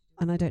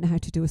and I don't know how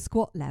to do a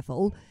squat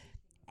level.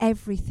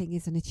 Everything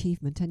is an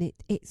achievement, and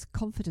it's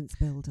confidence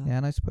builder. Yeah,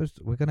 and I suppose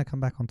we're going to come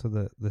back onto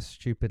the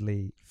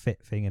stupidly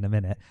fit thing in a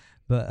minute,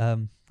 but I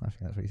think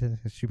that's what you said.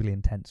 It's stupidly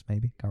intense,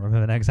 maybe. Can't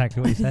remember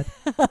exactly what you said.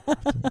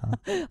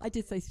 I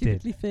did say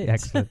stupidly fit.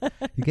 Excellent.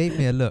 You gave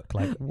me a look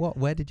like, what?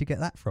 Where did you get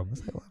that from? I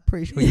was like, well, I'm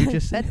pretty sure you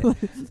just said it.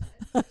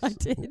 I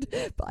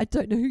did, but I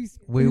don't know who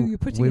you're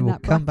putting in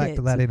that bracket. We will come back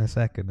to that in a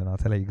second, and I'll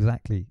tell you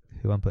exactly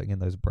who I'm putting in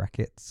those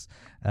brackets.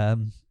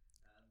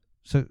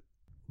 So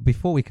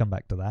before we come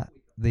back to that,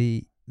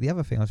 the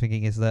other thing I was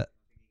thinking is that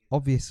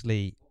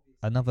obviously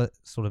another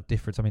sort of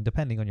difference, I mean,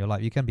 depending on your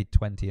life, you can be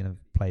 20 and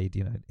have played,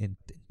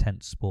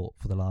 intense sport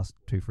for the last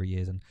 2-3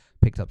 years and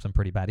picked up some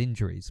pretty bad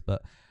injuries.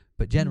 But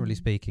generally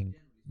speaking,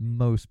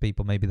 most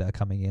people maybe that are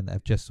coming in that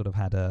have just sort of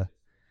had a,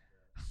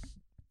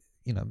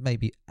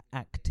 maybe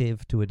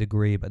active to a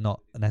degree, but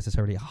not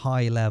necessarily a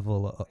high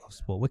level of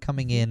sport. We're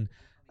coming in,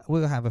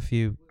 we'll have a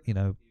few,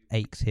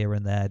 aches here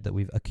and there that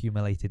we've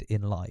accumulated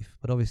in life.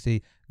 But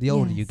obviously, the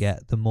older you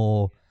get, the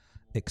more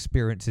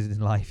experiences in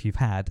life you've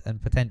had,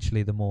 and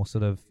potentially the more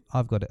sort of,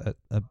 I've got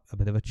a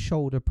bit of a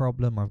shoulder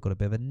problem, or I've got a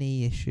bit of a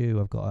knee issue,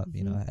 I've got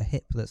a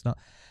hip that's not.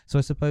 So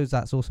I suppose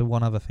that's also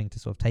one other thing to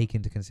sort of take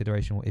into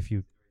consideration if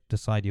you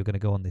decide you're going to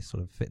go on this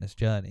sort of fitness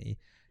journey,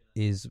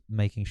 is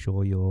making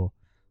sure you're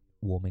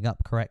warming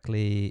up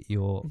correctly,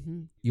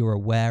 you're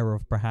aware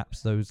of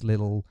perhaps those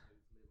little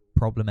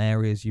problem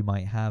areas you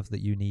might have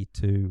that you need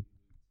to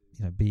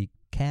be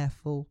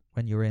careful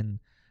when you're in,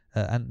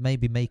 and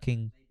maybe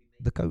making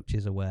the coach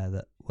is aware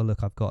that, well,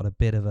 look, I've got a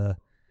bit of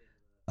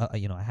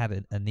I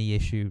had a knee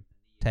issue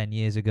 10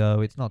 years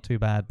ago. It's not too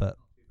bad, but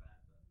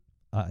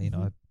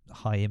a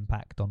high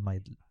impact on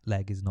my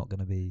leg is not going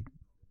to be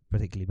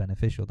particularly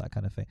beneficial, that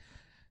kind of thing.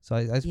 So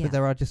I suppose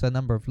there are just a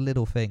number of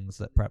little things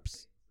that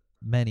perhaps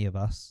many of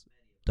us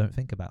don't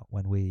think about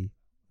when we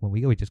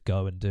just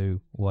go and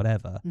do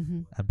whatever.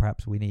 And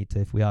perhaps we need to,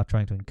 if we are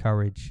trying to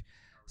encourage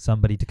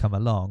somebody to come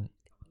along,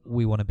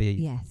 we want to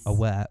be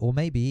aware. Or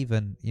maybe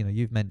even,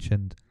 you've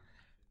mentioned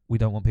we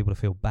don't want people to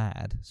feel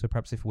bad. So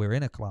perhaps if we're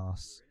in a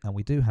class and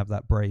we do have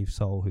that brave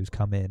soul who's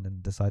come in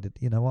and decided,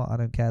 you know what, I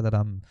don't care that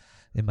I'm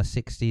in my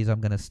 60s, I'm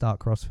going to start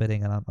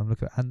CrossFitting, and I'm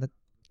looking, and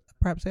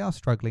perhaps they are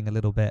struggling a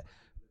little bit,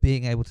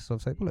 being able to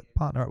sort of say, well, look,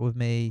 partner up with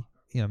me,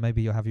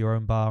 maybe you'll have your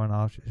own bar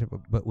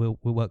and but we'll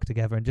work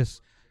together, and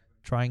just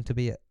trying to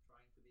be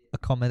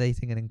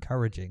accommodating and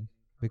encouraging,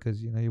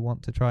 because, you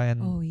want to try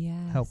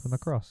and help them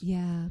across.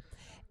 Yeah.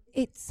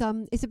 It's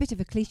a bit of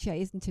a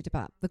cliche, isn't it,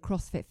 about the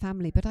CrossFit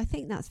family? But I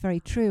think that's very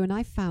true, and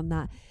I found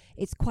that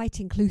it's quite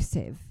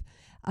inclusive.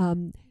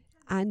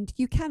 And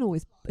you can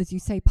always, as you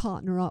say,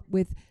 partner up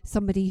with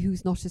somebody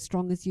who's not as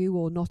strong as you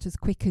or not as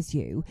quick as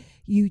you.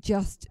 You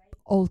just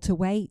alter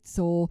weights,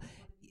 or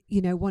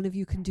one of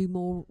you can do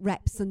more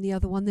reps than the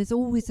other one. There's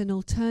always an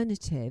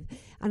alternative.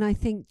 And I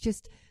think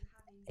just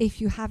if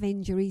you have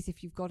injuries,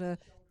 if you've got a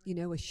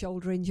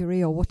shoulder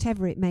injury or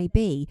whatever it may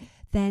be,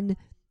 then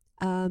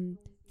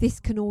this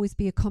can always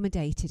be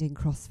accommodated in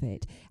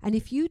CrossFit. And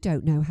if you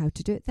don't know how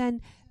to do it,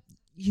 then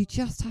you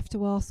just have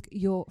to ask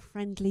your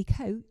friendly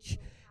coach,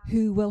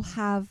 who will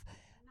have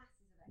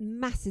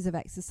masses of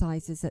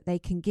exercises that they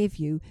can give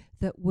you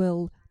that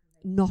will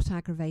not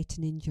aggravate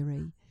an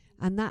injury.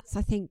 And that's,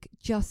 I think,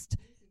 just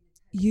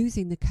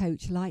using the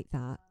coach like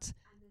that.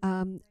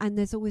 And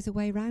there's always a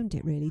way around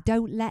it, really.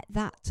 Don't let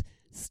that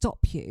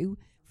stop you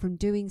from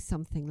doing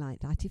something like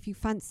that. If you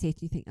fancy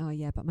it and you think, oh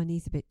yeah, but my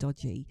knee's a bit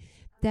dodgy,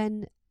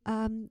 then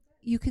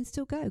you can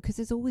still go, because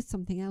there's always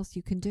something else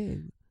you can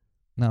do.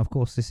 Now, of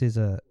course, this is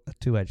a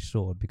two-edged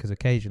sword, because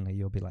occasionally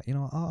you'll be like,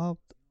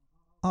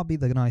 I'll be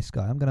the nice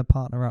guy. I'm going to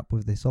partner up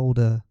with this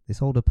older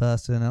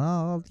person, and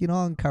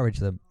I'll encourage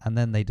them, and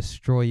then they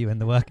destroy you in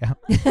the workout,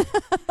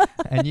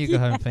 and you go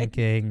home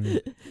thinking,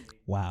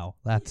 "Wow,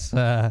 that's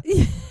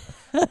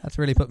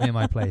really put me in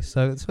my place."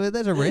 So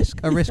there's a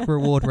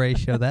risk-reward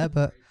ratio there,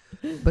 but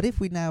if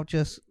we now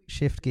just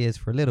shift gears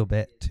for a little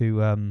bit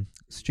to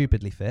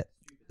Stupidly Fit.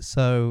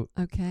 So,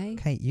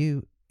 Kate,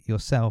 you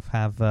yourself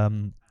have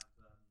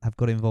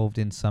got involved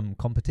in some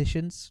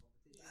competitions.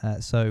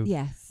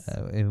 Yes,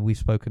 we've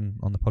spoken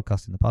on the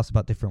podcast in the past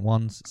about different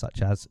ones,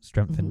 such as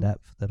Strength and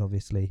Depth, that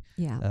obviously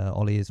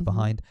Ollie is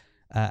behind.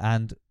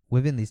 And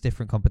within these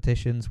different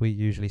competitions, we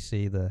usually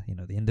see the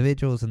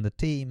individuals and the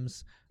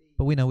teams,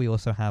 but we know we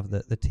also have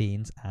the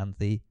teens and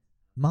the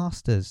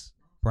Masters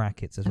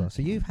brackets as well.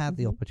 So you've had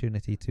the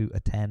opportunity to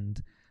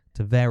attend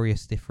to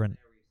various different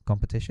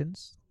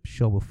competitions. I'm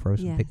sure we'll throw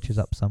some pictures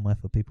up somewhere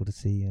for people to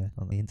see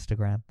on the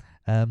Instagram.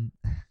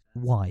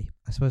 Why?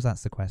 I suppose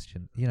that's the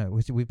question.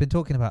 We've been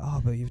talking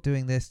about, but you're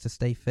doing this to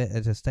stay fit,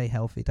 to stay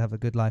healthy, to have a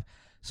good life.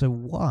 So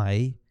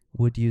why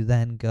would you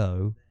then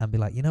go and be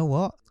like, you know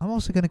what? I'm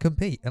also going to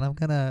compete, and I'm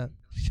going to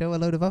show a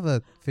load of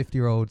other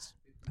 50-year-olds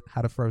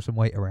how to throw some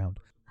weight around?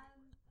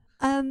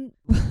 I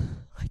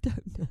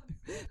don't know.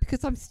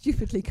 Because I'm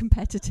stupidly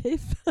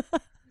competitive.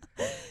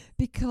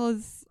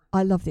 Because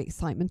I love the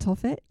excitement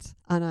of it,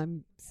 and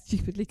I'm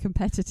stupidly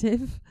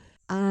competitive.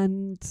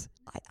 And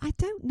I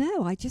don't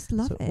know. I just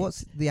love it.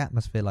 What's the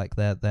atmosphere like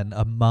there then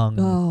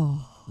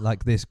among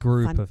like this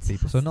group of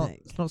people? So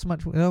it's not so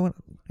much. We'll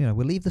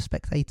leave the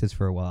spectators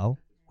for a while.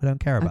 We don't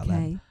care about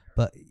them.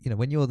 But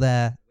when you're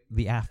there,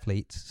 the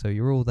athletes. So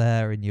you're all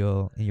there in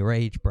your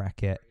age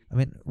bracket. I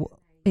mean,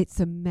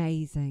 it's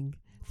amazing.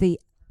 The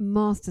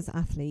Masters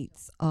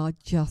athletes are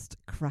just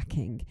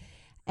cracking.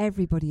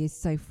 Everybody is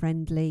so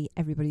friendly.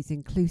 Everybody's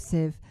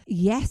inclusive.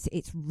 Yes,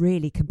 it's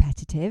really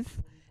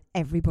competitive.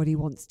 Everybody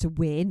wants to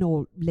win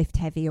or lift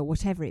heavy or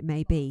whatever it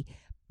may be,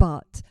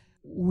 but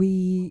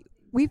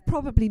we've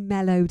probably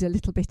mellowed a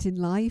little bit in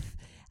life,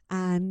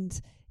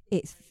 and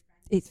it's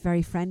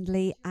very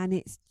friendly, and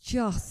it's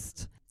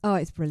just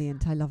it's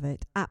brilliant. I love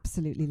it,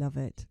 absolutely love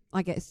it.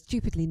 I get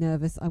stupidly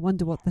nervous. I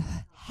wonder what the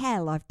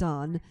hell I've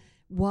done.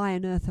 Why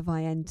on earth have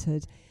I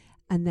entered?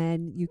 And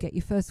then you get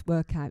your first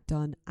workout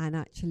done, and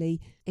actually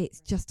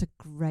it's just a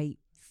great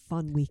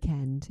fun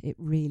weekend. It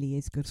really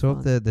is good fun. So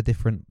of the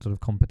different sort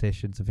of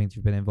competitions and things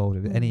you've been involved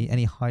with,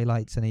 any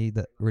highlights, any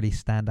that really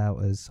stand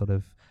out as sort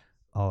of,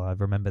 I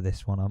remember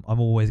this one, I'm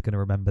always going to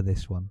remember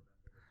this one?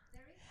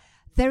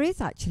 There is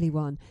actually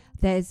one.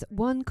 There's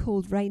one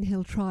called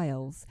Rainhill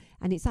Trials,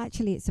 and it's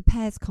a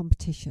pairs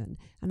competition,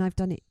 and I've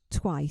done it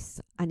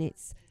twice, and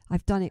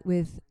I've done it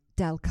with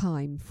Del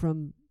Kime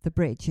from the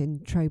Bridge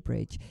in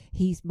Trowbridge.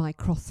 He's my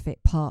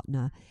CrossFit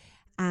partner,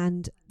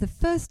 and the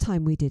first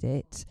time we did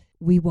it,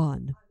 we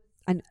won.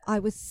 And I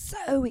was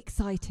so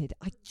excited.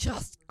 I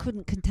just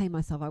couldn't contain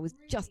myself. I was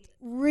just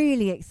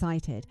really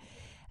excited.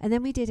 And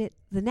then we did it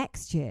the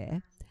next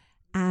year,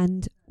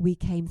 and we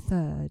came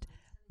third.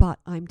 But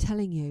I'm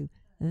telling you,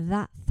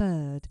 that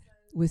third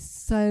was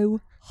so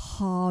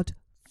hard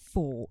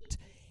fought.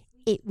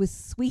 It was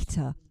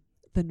sweeter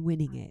than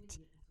winning it.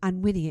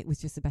 And winning it was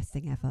just the best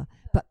thing ever.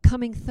 But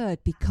coming third,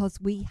 because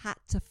we had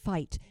to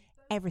fight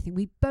everything.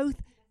 We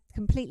both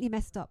completely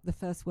messed up the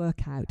first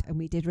workout and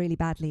we did really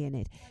badly in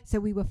it. So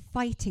we were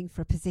fighting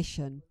for a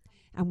position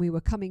and we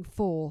were coming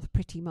fourth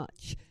pretty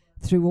much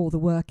through all the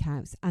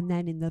workouts. And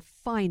then in the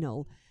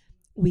final,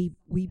 we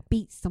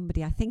beat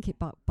somebody, I think it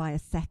by a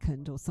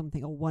second or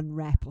something, or one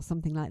rep or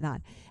something like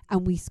that.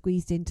 And we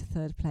squeezed into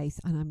third place.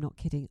 And I'm not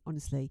kidding,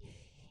 honestly.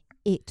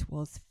 It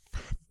was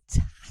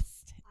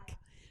fantastic.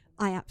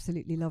 I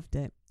absolutely loved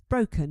it.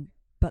 Broken,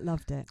 but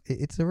loved it.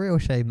 It's a real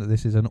shame that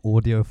this is an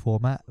audio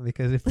format,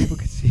 because if people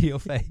could see your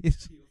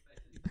face,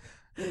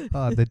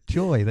 the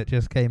joy that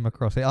just came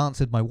across. It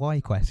answered my why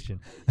question.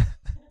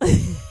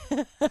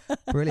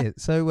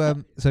 Brilliant. So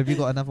have you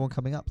got another one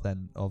coming up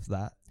then of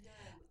that?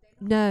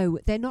 No,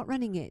 they're not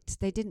running it.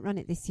 They didn't run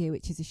it this year,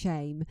 which is a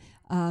shame.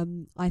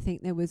 I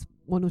think there was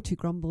one or two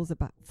grumbles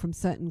about from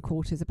certain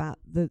quarters about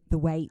the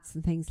weights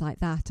and things like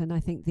that. And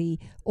I think the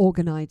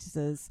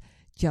organisers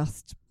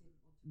just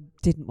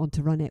didn't want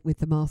to run it with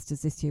the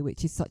Masters this year,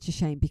 which is such a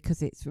shame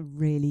because it's a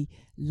really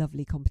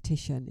lovely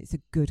competition. It's a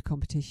good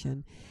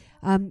competition.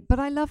 But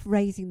I love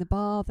Raising the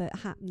Bar that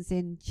happens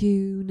in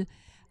June.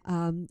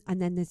 And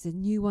then there's a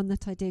new one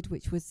that I did,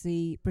 which was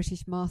the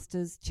British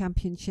Masters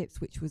Championships,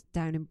 which was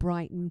down in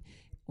Brighton,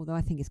 although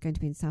I think it's going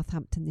to be in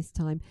Southampton this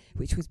time,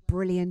 which was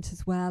brilliant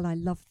as well. I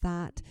loved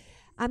that.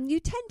 You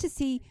tend to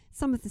see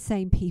some of the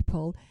same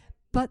people,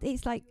 but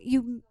it's like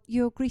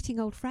you're greeting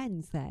old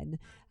friends then.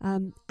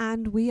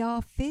 And we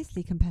are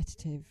fiercely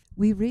competitive.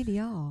 We really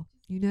are.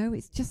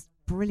 It's just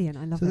brilliant.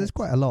 I love it. So there's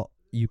quite a lot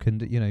you can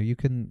do. You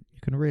can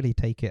really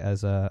take it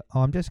as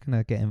I'm just going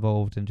to get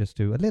involved and just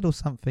do a little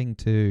something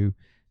to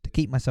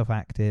keep myself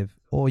active.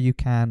 Or you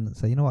can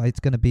say, you know what,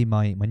 it's going to be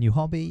my new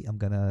hobby. I'm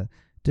going to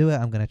do it.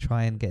 I'm going to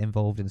try and get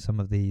involved in some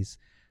of these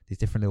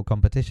different little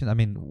competitions. I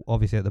mean,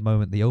 obviously at the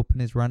moment the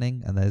Open is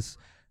running and there's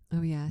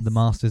the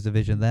Masters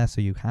division there,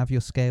 so you have your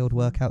scaled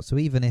workout. So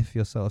even if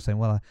you're sort of saying,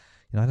 well, I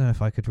don't know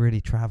if I could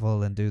really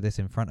travel and do this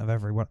in front of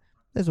everyone,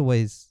 there's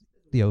always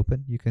the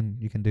Open. You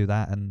can do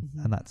that, and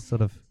that's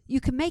sort of,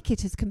 you can make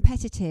it as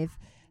competitive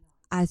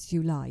as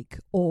you like,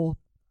 or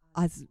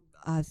as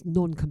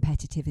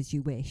non-competitive as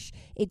you wish.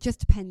 It just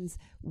depends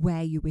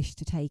where you wish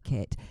to take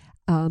it.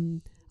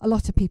 A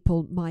lot of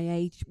people my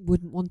age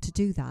wouldn't want to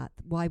do that.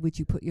 Why would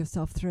you put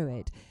yourself through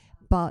it?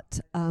 But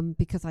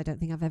because I don't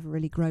think I've ever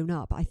really grown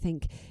up, I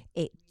think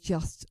it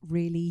just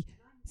really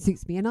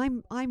suits me. And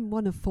I'm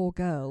one of 4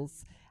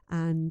 girls,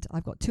 and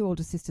I've got 2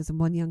 older sisters and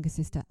 1 younger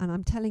sister. And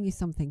I'm telling you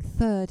something,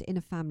 third in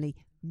a family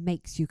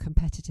makes you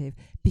competitive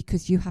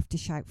because you have to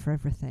shout for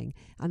everything.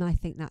 And I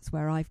think that's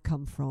where I've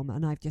come from,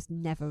 and I've just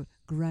never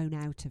grown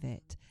out of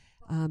it.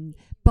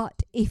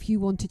 But if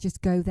you want to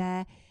just go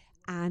there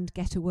and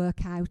get a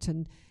workout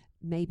and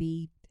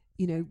maybe,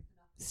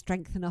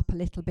 strengthen up a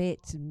little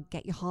bit and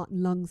get your heart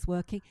and lungs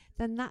working,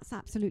 then that's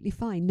absolutely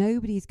fine.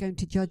 Nobody is going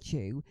to judge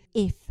you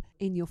if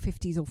in your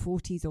 50s or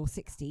 40s or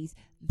 60s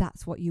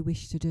that's what you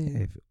wish to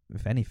do.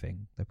 If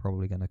anything, they're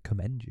probably going to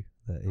commend you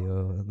that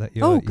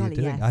you're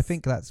doing. Yes. I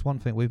think that's one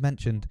thing we've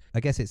mentioned.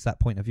 I guess it's that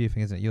point of view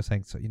thing, isn't it? You're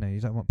saying, so you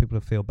don't want people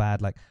to feel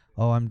bad, like,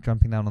 oh, I'm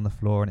jumping down on the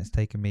floor and it's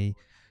taken me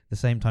the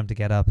same time to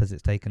get up as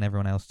it's taken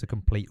everyone else to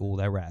complete all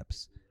their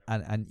reps.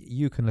 And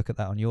you can look at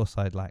that on your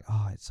side like,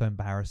 oh, it's so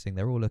embarrassing.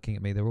 They're all looking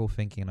at me. They're all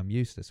thinking I'm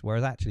useless.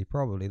 Whereas actually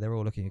probably they're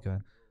all looking at you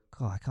going,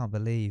 God, I can't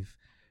believe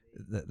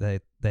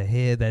that they're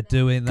here. They're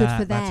doing that.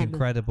 Good for That's them.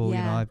 incredible.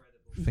 Yeah. I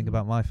think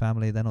about my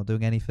family. They're not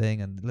doing anything.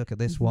 And look at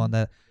this one.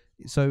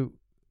 So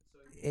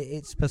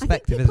it's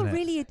perspective, isn't it?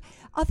 Really,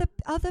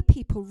 other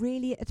people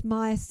really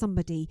admire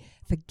somebody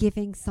for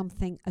giving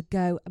something a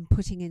go and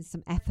putting in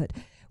some effort.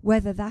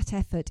 Whether that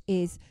effort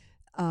is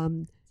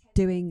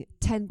doing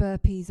 10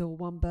 burpees or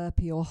 1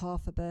 burpee or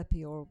half a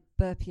burpee or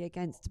burpee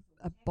against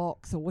a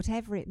box or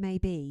whatever it may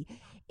be,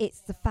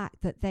 it's the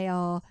fact that they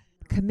are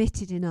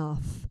committed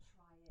enough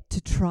to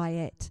try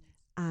it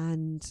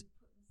and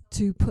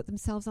to put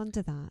themselves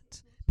under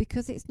that,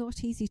 because it's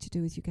not easy to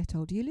do as you get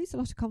older. You lose a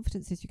lot of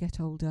confidence as you get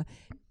older.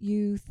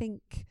 You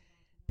think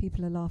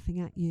people are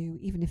laughing at you,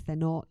 even if they're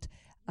not.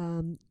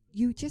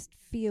 You just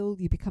feel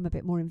you become a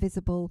bit more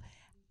invisible,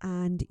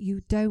 and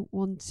you don't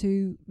want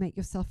to make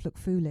yourself look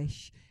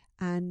foolish.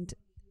 And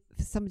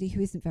for somebody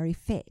who isn't very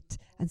fit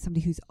and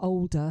somebody who's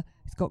older,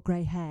 who's got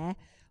grey hair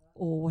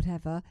or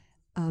whatever,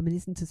 and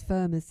isn't as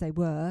firm as they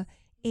were,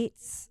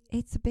 it's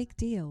a big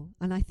deal.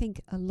 And I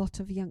think a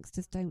lot of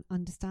youngsters don't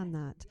understand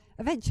that.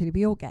 Eventually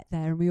we all get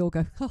there and we all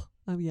go,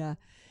 oh yeah.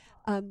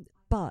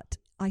 But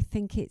I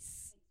think it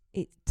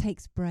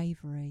takes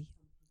bravery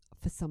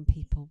for some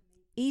people.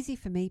 Easy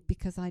for me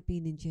because I've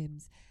been in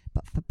gyms,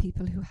 but for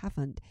people who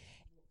haven't,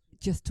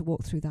 just to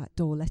walk through that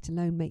door, let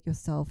alone make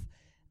yourself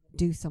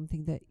do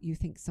something that you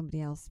think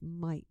somebody else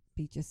might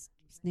be just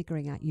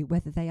sniggering at you,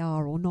 whether they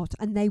are or not,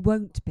 and they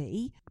won't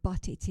be,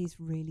 but it is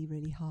really,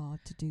 really hard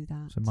to do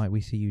that. So might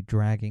we see you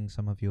dragging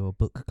some of your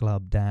book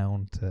club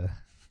down to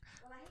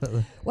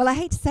Well, I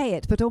hate to say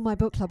it, but all my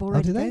book club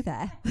already do go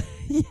there.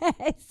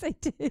 Yes, they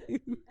do.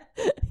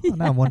 Well,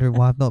 now I'm wondering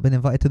why I've not been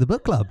invited to the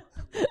book club.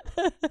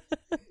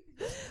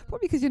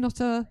 Probably because you're not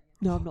a...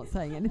 No, I'm not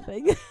saying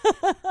anything.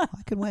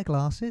 I can wear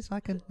glasses. I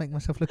can make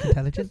myself look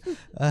intelligent.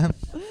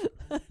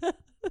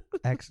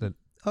 Excellent.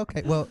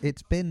 Okay, well,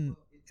 it's been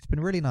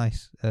really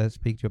nice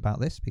speaking to you about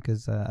this,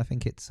 because I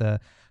think it's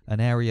an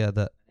area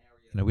that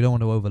we don't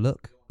want to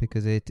overlook,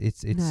 because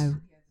it's no,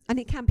 and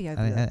it can be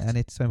overlooked, and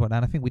it's so important.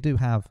 And I think we do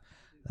have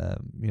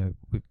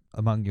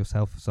among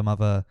yourself some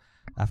other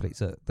athletes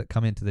that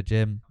come into the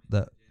gym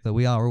that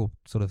we are all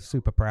sort of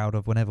super proud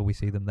of whenever we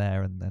see them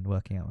there and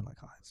working out. We're like,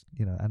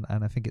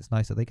 and I think it's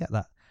nice that they get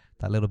that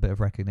little bit of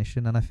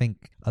recognition. And I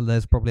think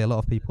there's probably a lot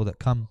of people that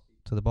come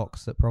to the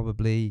box that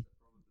probably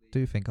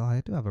do think,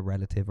 I do have a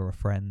relative or a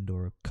friend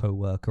or a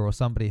co-worker or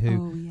somebody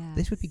who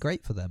this would be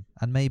great for them.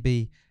 And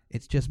maybe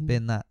it's just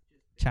been that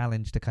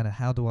challenge to kind of,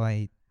 how do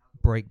I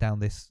break down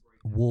this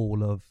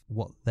wall of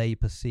what they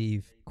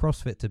perceive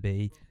CrossFit to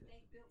be?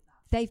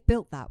 They've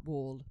built that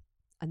wall,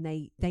 and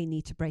they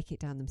need to break it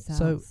down themselves.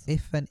 So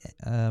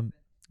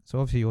so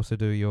obviously you also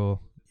do your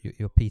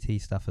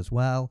PT stuff as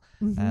well,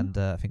 and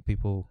I think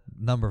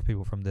number of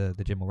people from the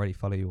gym already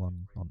follow you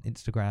on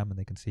Instagram, and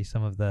they can see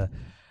some of the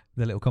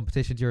little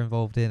competitions you're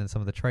involved in and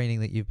some of the training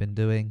that you've been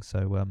doing.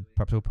 So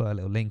perhaps we'll put a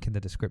little link in the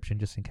description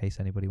just in case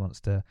anybody wants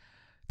to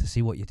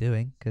see what you're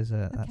doing, because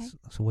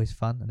that's always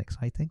fun and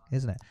exciting,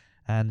 isn't it?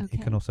 And you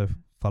can also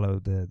follow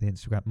the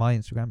Instagram. My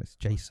Instagram, it's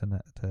Jason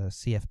at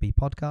CFB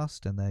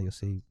Podcast, and there you'll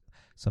see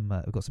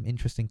we've got some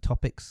interesting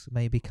topics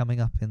maybe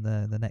coming up in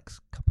the next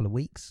couple of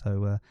weeks.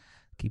 So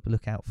keep a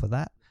lookout for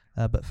that.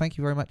 But thank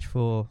you very much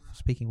for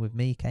speaking with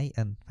me, Kate,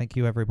 and thank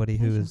you everybody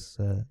who has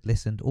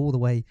listened all the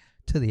way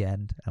to the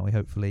end, and we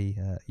hopefully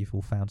you've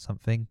all found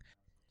something.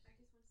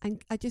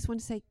 And I just want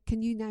to say,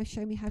 can you now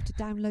show me how to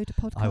download a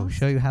podcast? I will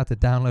show you how to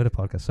download a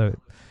podcast. So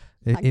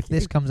if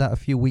this comes out a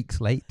few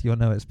weeks late, you'll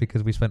know it's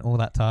because we spent all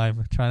that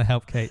time trying to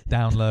help Kate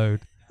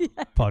download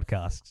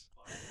podcasts.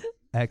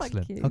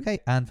 Excellent. Okay,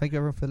 and thank you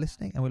everyone for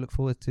listening, and we look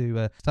forward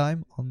to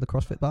time on the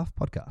CrossFit Bath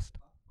podcast.